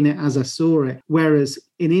playing it as I saw it. Whereas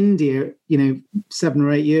in India, 7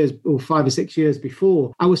 or 8 years or 5 or 6 years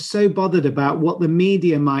before, I was so bothered about what the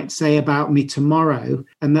media might say about me tomorrow,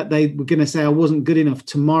 and that they were going to say I wasn't good enough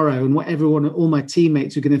tomorrow, and what all my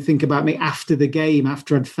teammates were going to think about me after the game,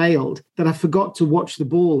 after I'd failed, that I forgot to watch the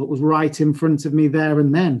ball that was right in front of me there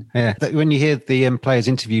and then. Yeah, when you hear the players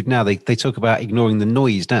interviewed now, they talk about ignoring the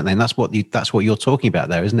noise, don't they? And that's what you're talking about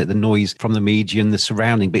there, isn't it? The noise from the media and the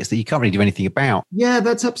surrounding bits that you can't really do anything about. Yeah,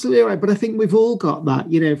 that's absolutely right. But I think we've all got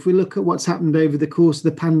that. If we look at what's happened over the course of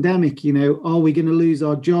the pandemic, are we going to lose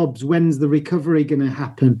our jobs? When's the recovery going to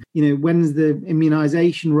happen? When's the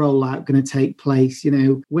immunization rollout going to take place?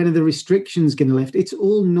 When are the restrictions going to lift? It's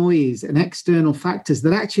all noise and external factors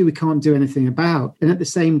that actually we can't do anything about. And at the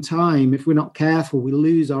same time, if we're not careful, we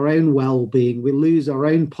lose our own well-being. We lose our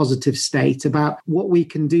own positive state about what we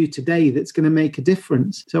can do today that's going to make a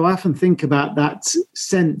difference. So I often think about that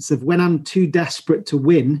sense of when I'm too desperate to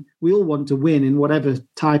win. We all want to win in whatever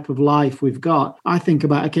type of life we've got. I think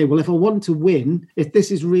about, okay, well, if I want to win, if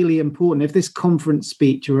this is really important, if this conference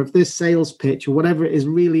speech or if this sales pitch or whatever it is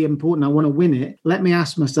really important, I want to win it, let me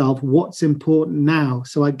ask myself, what's important now?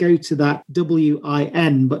 So I go to that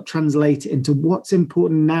WIN, but translate it into what's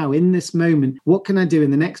important now in this moment. What can I do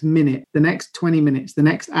in the next minute, the next 20 minutes, the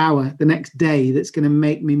next hour, the next day that's going to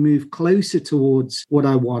make me move closer towards what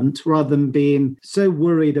I want, rather than being so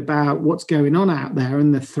worried about what's going on out there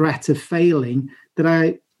and the threat of failing that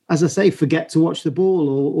I, as I say, forget to watch the ball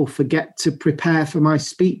or forget to prepare for my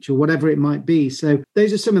speech or whatever it might be. So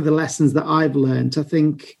those are some of the lessons that I've learned. I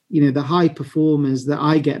think, the high performers that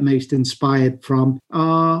I get most inspired from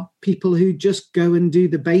are people who just go and do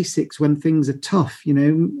the basics when things are tough.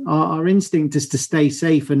 Our instinct is to stay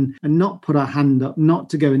safe and not put our hand up, not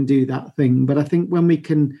to go and do that thing. But I think when we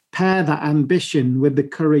can pair that ambition with the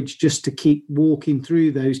courage just to keep walking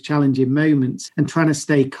through those challenging moments and trying to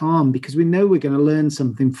stay calm, because we know we're going to learn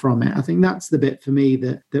something from it. I think that's the bit for me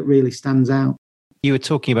that really stands out. You were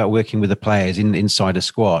talking about working with the players inside a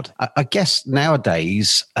squad. I guess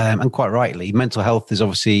nowadays, and quite rightly, mental health is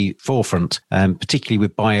obviously forefront, particularly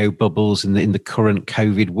with bio bubbles in the current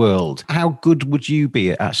COVID world. How good would you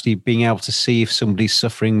be at actually being able to see if somebody's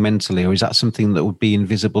suffering mentally, or is that something that would be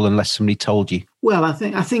invisible unless somebody told you? Well, I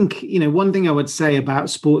think one thing I would say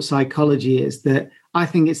about sports psychology is that I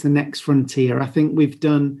think it's the next frontier. I think we've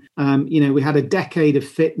done, we had a decade of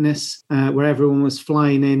fitness where everyone was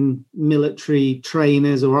flying in military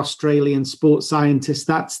trainers or Australian sports scientists.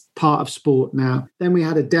 That's part of sport now. Then we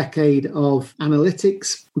had a decade of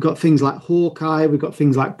analytics. We've got things like Hawkeye. We've got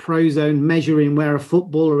things like Prozone, measuring where a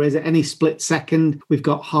footballer is at any split second. We've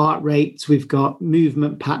got heart rates. We've got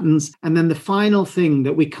movement patterns. And then the final thing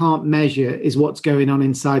that we can't measure is what's going on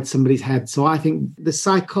inside somebody's head. So I think the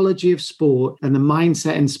psychology of sport and the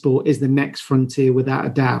mindset in sport is the next frontier without a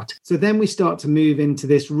doubt. So then we start to move into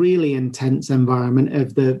this really intense environment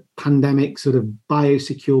of the pandemic sort of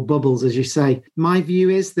biosecure bubbles, as you say. My view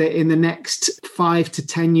is that in the next 5 to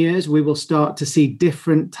 10 years, we will start to see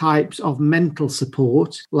different types of mental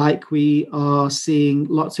support, like we are seeing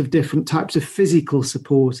lots of different types of physical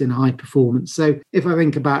support in high performance. So if I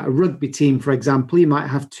think about a rugby team, for example, you might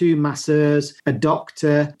have 2 masseurs, a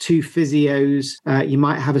doctor, 2 physios. You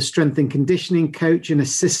might have a strength and conditioning coach, an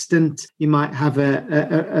assistant. You might have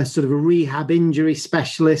a sort of a rehab injury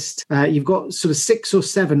specialist. You've got sort of 6 or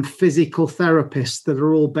 7 physical therapists that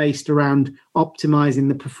are all based around optimizing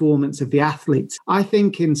the performance of the athletes. I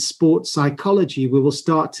think in sports psychology, we will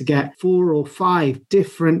start to get 4 or 5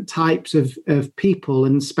 different types of people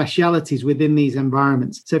and specialities within these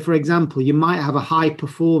environments. So, for example, you might have a high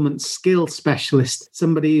performance skill specialist,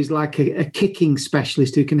 somebody who's like a kicking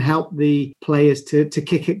specialist who can help the players to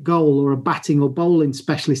kick at goal, or a batting or bowling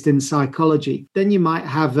specialist in psychology. Then you might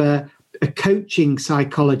have a coaching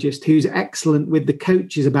psychologist who's excellent with the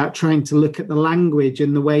coaches about trying to look at the language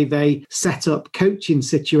and the way they set up coaching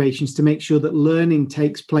situations to make sure that learning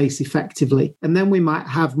takes place effectively. And then we might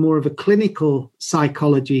have more of a clinical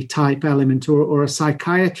psychology type element, or a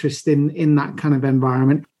psychiatrist in that kind of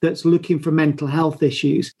environment. that's looking for mental health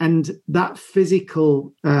issues. And that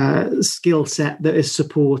physical skill set that is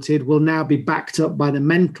supported will now be backed up by the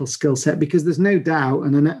mental skill set, because there's no doubt,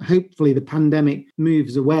 and then hopefully the pandemic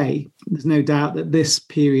moves away, there's no doubt that this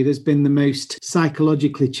period has been the most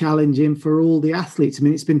psychologically challenging for all the athletes. I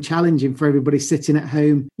mean, it's been challenging for everybody sitting at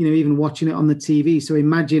home, even watching it on the TV. So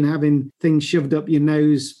imagine having things shoved up your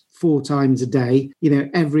nose 4 times a day.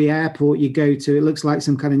 Every airport you go to, it looks like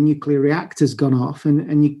some kind of nuclear reactor's gone off,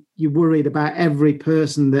 and you're worried about every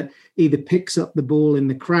person that either picks up the ball in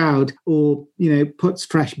the crowd or, puts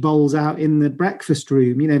fresh bowls out in the breakfast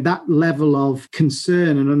room. That level of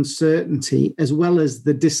concern and uncertainty, as well as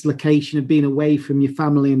the dislocation of being away from your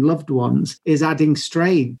family and loved ones, is adding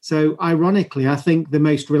strain. So ironically, I think the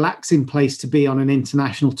most relaxing place to be on an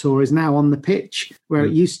international tour is now on the pitch, where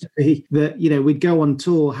it used to be that, we'd go on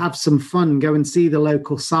tour, have some fun, go and see the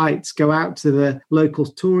local sites, go out to the local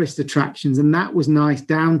tourist attractions. And that was nice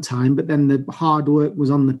downtime, but then the hard work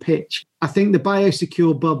was on the pitch. I think the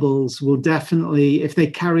biosecure bubbles will definitely, if they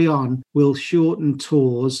carry on, will shorten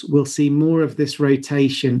tours. We'll see more of this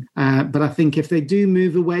rotation. But I think if they do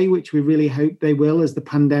move away, which we really hope they will as the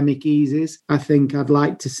pandemic eases, I think I'd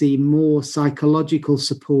like to see more psychological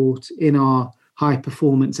support in our high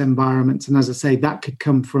performance environments. And as I say, that could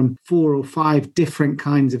come from 4 or 5 different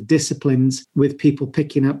kinds of disciplines, with people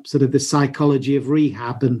picking up sort of the psychology of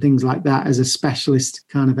rehab and things like that as a specialist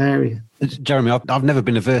kind of area. Jeremy, I've never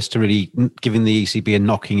been averse to really giving the ECB a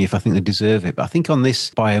knocking if I think they deserve it. But I think on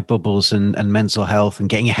this bio bubbles and mental health and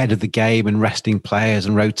getting ahead of the game and resting players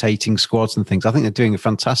and rotating squads and things, I think they're doing a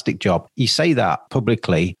fantastic job. You say that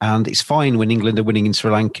publicly, and it's fine when England are winning in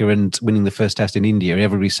Sri Lanka and winning the first test in India.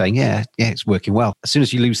 Everybody's saying, yeah, it's working well. As soon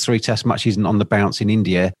as you lose 3 test matches on the bounce in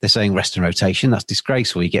India, they're saying rest and rotation. That's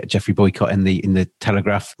disgraceful. You get Geoffrey Boycott in the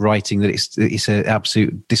Telegraph writing that it's an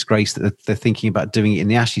absolute disgrace that they're thinking about doing it in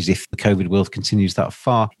the Ashes if the COVID world continues that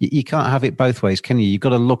far. You can't have it both ways, can you? You've got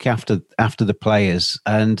to look after the players.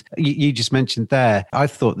 And you just mentioned there, I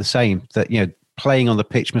thought the same, that, playing on the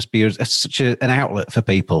pitch must be such an outlet for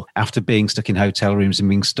people after being stuck in hotel rooms and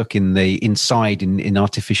being stuck inside in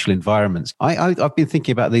artificial environments. I've been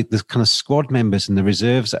thinking about the kind of squad members and the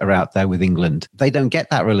reserves that are out there with England. They don't get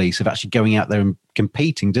that release of actually going out there and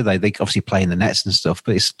competing, do they? They obviously play in the nets and stuff,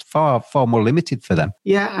 but it's far, far more limited for them.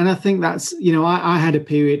 Yeah, and I think that's, I had a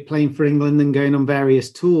period playing for England and going on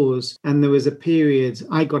various tours, and there was a period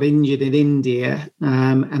I got injured in India,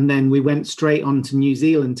 and then we went straight on to New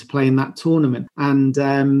Zealand to play in that tournament. And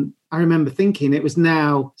I remember thinking it was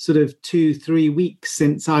now sort of 2-3 weeks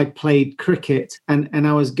since I'd played cricket, and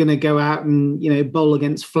I was going to go out and, bowl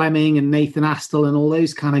against Fleming and Nathan Astle and all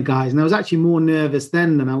those kind of guys. And I was actually more nervous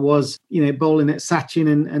then than I was, bowling at Sachin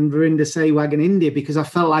and Virender Sehwag in India, because I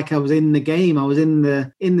felt like I was in the game. I was in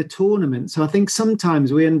the tournament. So I think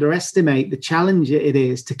sometimes we underestimate the challenge it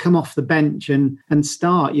is to come off the bench and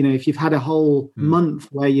start. If you've had a whole month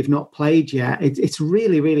where you've not played yet, it's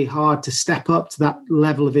really, really hard to step up to that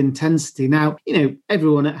level of intensity. Now,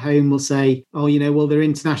 everyone at home will say, well, they're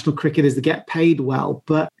international cricketers that get paid well.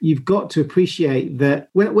 But you've got to appreciate that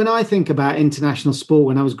when I think about international sport,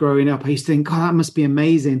 when I was growing up, I used to think, God, that must be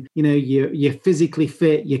amazing. You're physically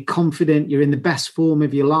fit, you're confident, you're in the best form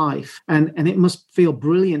of your life. And it must feel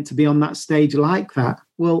brilliant to be on that stage like that.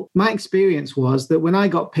 Well, my experience was that when I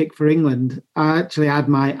got picked for England, I actually had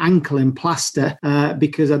my ankle in plaster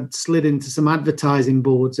because I'd slid into some advertising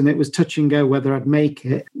boards, and it was touch and go whether I'd make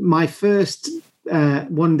it. My first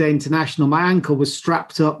one-day international, my ankle was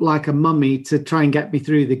strapped up like a mummy to try and get me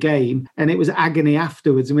through the game, and it was agony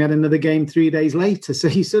afterwards, and we had another game 3 days later. So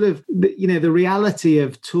you sort of, the reality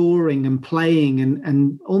of touring and playing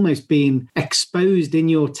and almost being exposed in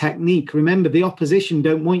your technique. Remember, the opposition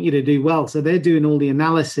don't want you to do well, so they're doing all the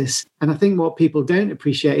analysis. And I think what people don't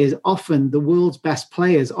appreciate is often the world's best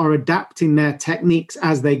players are adapting their techniques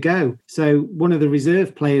as they go. So one of the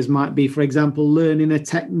reserve players might be, for example, learning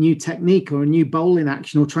a new technique or a new bowling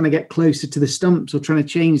action, or trying to get closer to the stumps, or trying to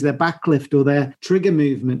change their backlift or their trigger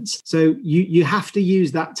movements. So you have to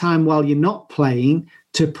use that time while you're not playing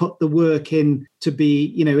to put the work in to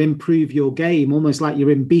be, improve your game, almost like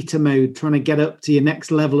you're in beta mode, trying to get up to your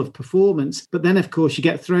next level of performance. But then, of course, you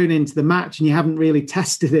get thrown into the match and you haven't really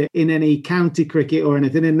tested it in any county cricket or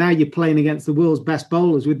anything. And now you're playing against the world's best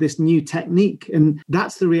bowlers with this new technique. And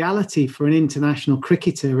that's the reality for an international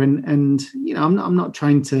cricketer. And I'm not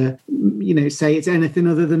trying to, say it's anything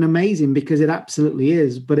other than amazing, because it absolutely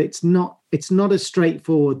is. But it's not it's not as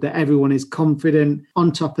straightforward that everyone is confident,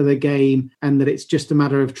 on top of the game, and that it's just a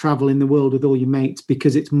matter of traveling the world with all your mates,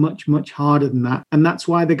 because it's much, much harder than that. And that's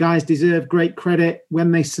why the guys deserve great credit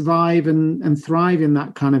when they survive and thrive in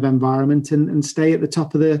that kind of environment and stay at the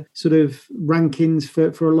top of the sort of rankings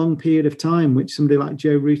for a long period of time, which somebody like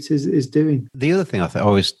Joe Root is doing. The other thing I've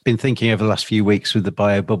always been thinking over the last few weeks with the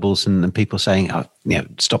bio bubbles and people saying,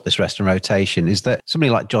 stop this rest and rotation, is that somebody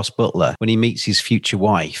like Joss Butler, when he meets his future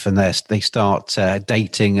wife and they start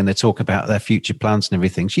dating and they talk about their future plans and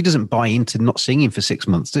everything, she doesn't buy into not seeing him for 6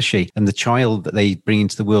 months, does she? And the child that they bring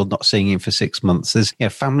into the world not seeing him for 6 months,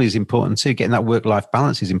 family is important too. Getting that work-life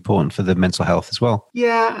balance is important for the mental health as well.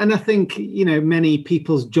 Yeah, and I think, many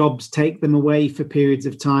people's jobs take them away for periods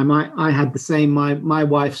of time. I had the same. My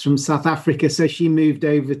wife's from South Africa, so she moved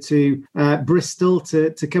over to Bristol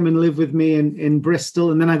to come and live with me in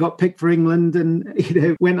Bristol, and then I got picked for England and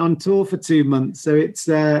went on tour for 2 months. So it's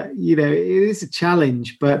it is a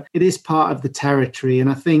challenge, but it is part of the territory. And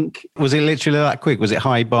I think, was it literally that quick? Was it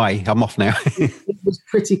hi bye, I'm off now? It was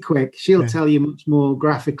pretty quick. She'll tell you much more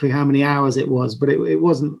graphically how many hours it was, but it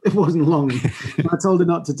wasn't long. I told her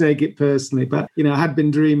not to take it personally, but I had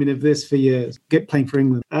been dreaming of this for years, playing for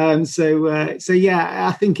England. So yeah,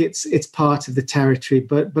 I think it's part of the territory,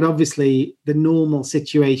 but obviously the normal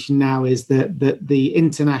situation now is that the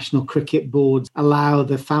international cricket boards allow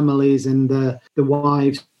the families and the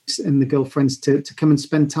wives and the girlfriends to come and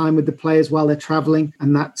spend time with the players while they're traveling.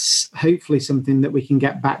 And that's hopefully something that we can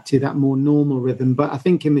get back to, that more normal rhythm. But I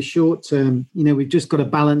think in the short term, we've just got to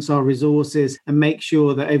balance our resources and make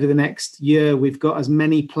sure that over the next year, we've got as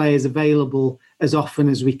many players available as often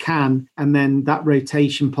as we can. And then that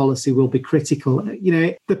rotation policy will be critical.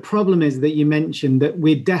 The problem is that you mentioned that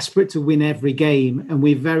we're desperate to win every game, and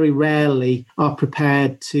we very rarely are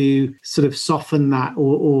prepared to sort of soften that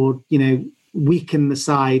or weaken the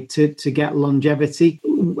side to get longevity.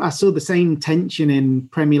 I saw the same tension in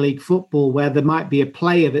Premier League football, where there might be a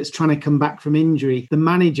player that's trying to come back from injury. The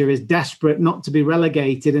manager is desperate not to be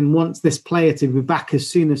relegated and wants this player to be back as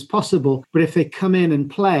soon as possible. But if they come in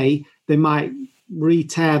and play, they might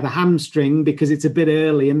re-tear the hamstring because it's a bit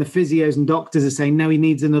early, and the physios and doctors are saying, no, he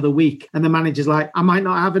needs another week. And the manager's like, I might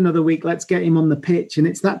not have another week, let's get him on the pitch. And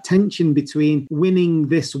it's that tension between winning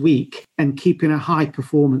this week and keeping a high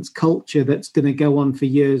performance culture that's going to go on for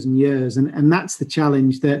years and years. And that's the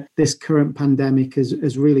challenge that this current pandemic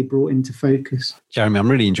has really brought into focus. Jeremy,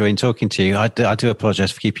 I'm really enjoying talking to you. I do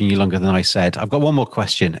apologise for keeping you longer than I said. I've got one more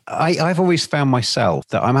question. I've always found myself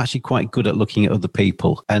that I'm actually quite good at looking at other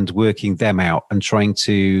people and working them out and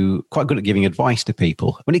quite good at giving advice to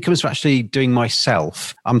people. When it comes to actually doing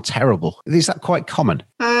myself, I'm terrible. Is that quite common?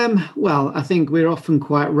 Well, I think we're often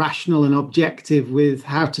quite rational and objective with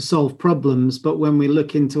how to solve problems. But when we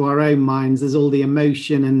look into our own minds, there's all the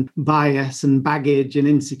emotion and bias and baggage and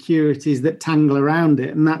insecurities that tangle around it.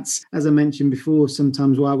 And that's, as I mentioned before,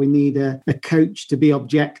 sometimes why we need a coach to be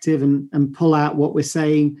objective and pull out what we're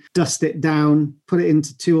saying, dust it down, put it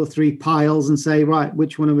into 2 or 3 piles and say, right,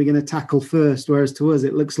 which one are we going to tackle first? Whereas to us,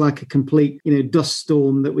 it looks like a complete, dust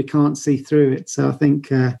storm that we can't see through it. So I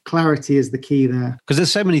think clarity is the key there. Because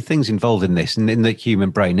there's so many things involved in this and in the human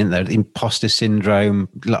brain, isn't there? Imposter syndrome,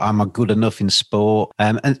 am I good enough in sport?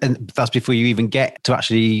 And that's before you even get to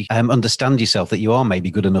actually understand yourself that you are maybe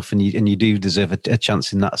good enough and you do deserve a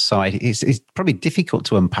chance in that side. It's probably difficult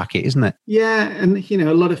to unpack it, isn't it? Yeah. And,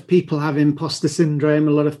 a lot of people have imposter syndrome.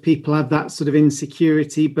 A lot of people have that sort of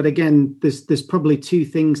insecurity. But again, there's probably 2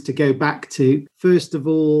 things to go back to. First of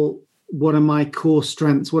all, what are my core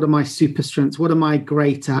strengths? What are my super strengths? What am I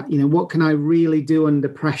great at? What can I really do under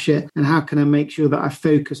pressure? And how can I make sure that I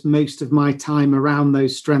focus most of my time around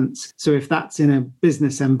those strengths? So if that's in a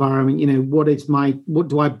business environment, what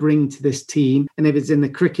do I bring to this team? And if it's in the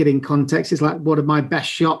cricketing context, it's like, what are my best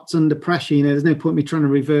shots under pressure? There's no point me trying to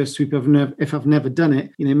reverse sweep if I've never done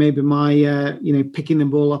it. Maybe my, picking the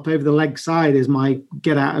ball up over the leg side is my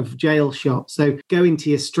get out of jail shot. So going to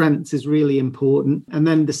your strengths is really important. And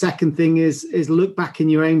then the second thing is look back in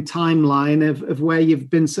your own timeline of where you've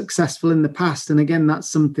been successful in the past. And again, that's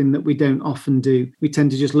something that we don't often do. We tend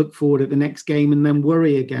to just look forward at the next game and then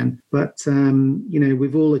worry again. But,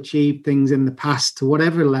 we've all achieved things in the past to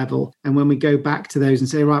whatever level. And when we go back to those and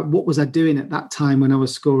say, right, what was I doing at that time when I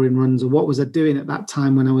was scoring runs? Or what was I doing at that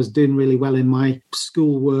time when I was doing really well in my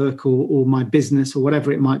schoolwork or my business or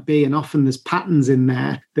whatever it might be? And often there's patterns in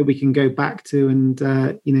there that we can go back to and,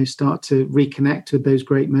 start to reconnect with those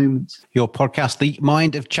great moments. Champions. Your podcast, The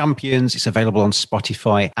Mind of Champions, is available on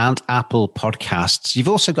Spotify and Apple Podcasts. You've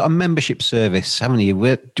also got a membership service, haven't you?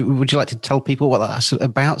 Would you like to tell people what that's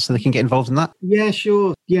about so they can get involved in that? Yeah,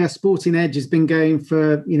 sure. Yeah, Sporting Edge has been going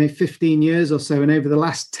for 15 years or so, and over the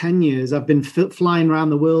last 10 years, I've been flying around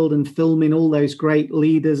the world and filming all those great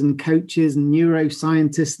leaders and coaches and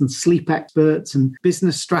neuroscientists and sleep experts and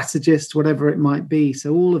business strategists, whatever it might be.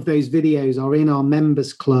 So all of those videos are in our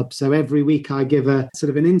members club. So every week I give a sort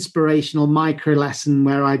of an inspirational micro lesson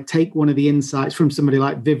where I take one of the insights from somebody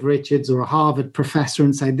like Viv Richards or a Harvard professor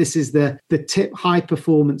and say, this is the tip high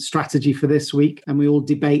performance strategy for this week. And we all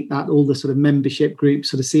debate that, all the sort of membership groups,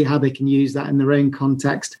 sort of see how they can use that in their own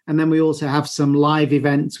context. And then we also have some live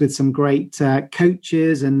events with some great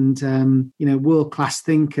coaches and, world-class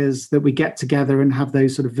thinkers that we get together and have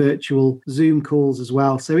those sort of virtual Zoom calls as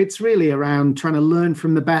well. So it's really around trying to learn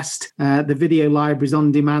from the best. The video library is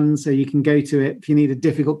on demand, so you can go to it if you need a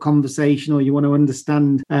difficult conversation or you want to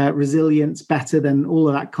understand resilience better. Then all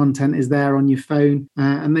of that content is there on your phone,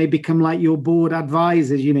 and they become like your board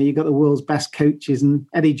advisors. You've got the world's best coaches and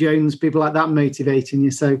Eddie Jones, people like that motivating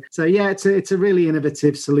you. So yeah, it's a really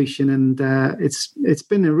innovative solution, and it's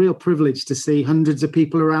been a real privilege to see hundreds of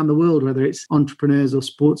people around the world, whether it's entrepreneurs or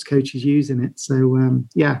sports coaches, using it. So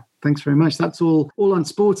yeah. Thanks very much. That's all on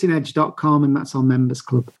sportingedge.com, and that's our members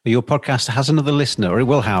club. Your podcast has another listener, or it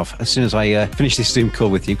will have, as soon as I finish this Zoom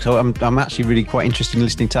call with you. So I'm actually really quite interested in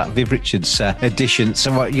listening to that Viv Richards edition.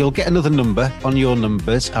 So you'll get another number on your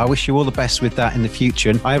numbers. I wish you all the best with that in the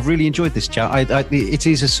future. And I have really enjoyed this chat. It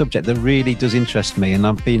is a subject that really does interest me, and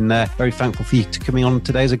I've been very thankful for you to coming on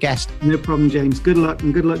today as a guest. No problem, James. Good luck,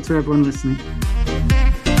 and good luck to everyone listening.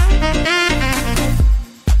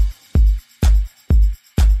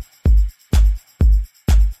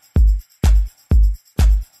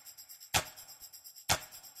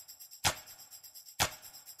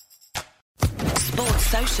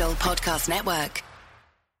 Podcast Network.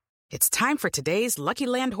 It's time for today's Lucky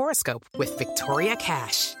Land horoscope with Victoria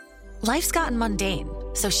Cash. Life's gotten mundane,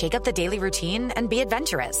 so shake up the daily routine and be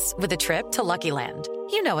adventurous with a trip to Lucky Land.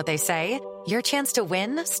 You know what they say, your chance to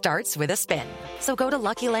win starts with a spin. So go to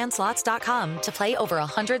LuckyLandSlots.com to play over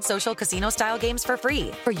 100 social casino-style games for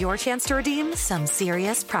free for your chance to redeem some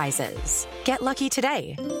serious prizes. Get lucky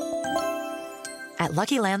today at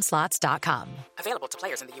LuckyLandSlots.com. Available to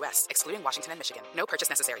players in the U.S., excluding Washington and Michigan. No purchase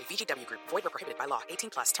necessary. VGW Group. Void where prohibited by law.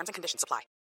 18+. Terms and conditions apply.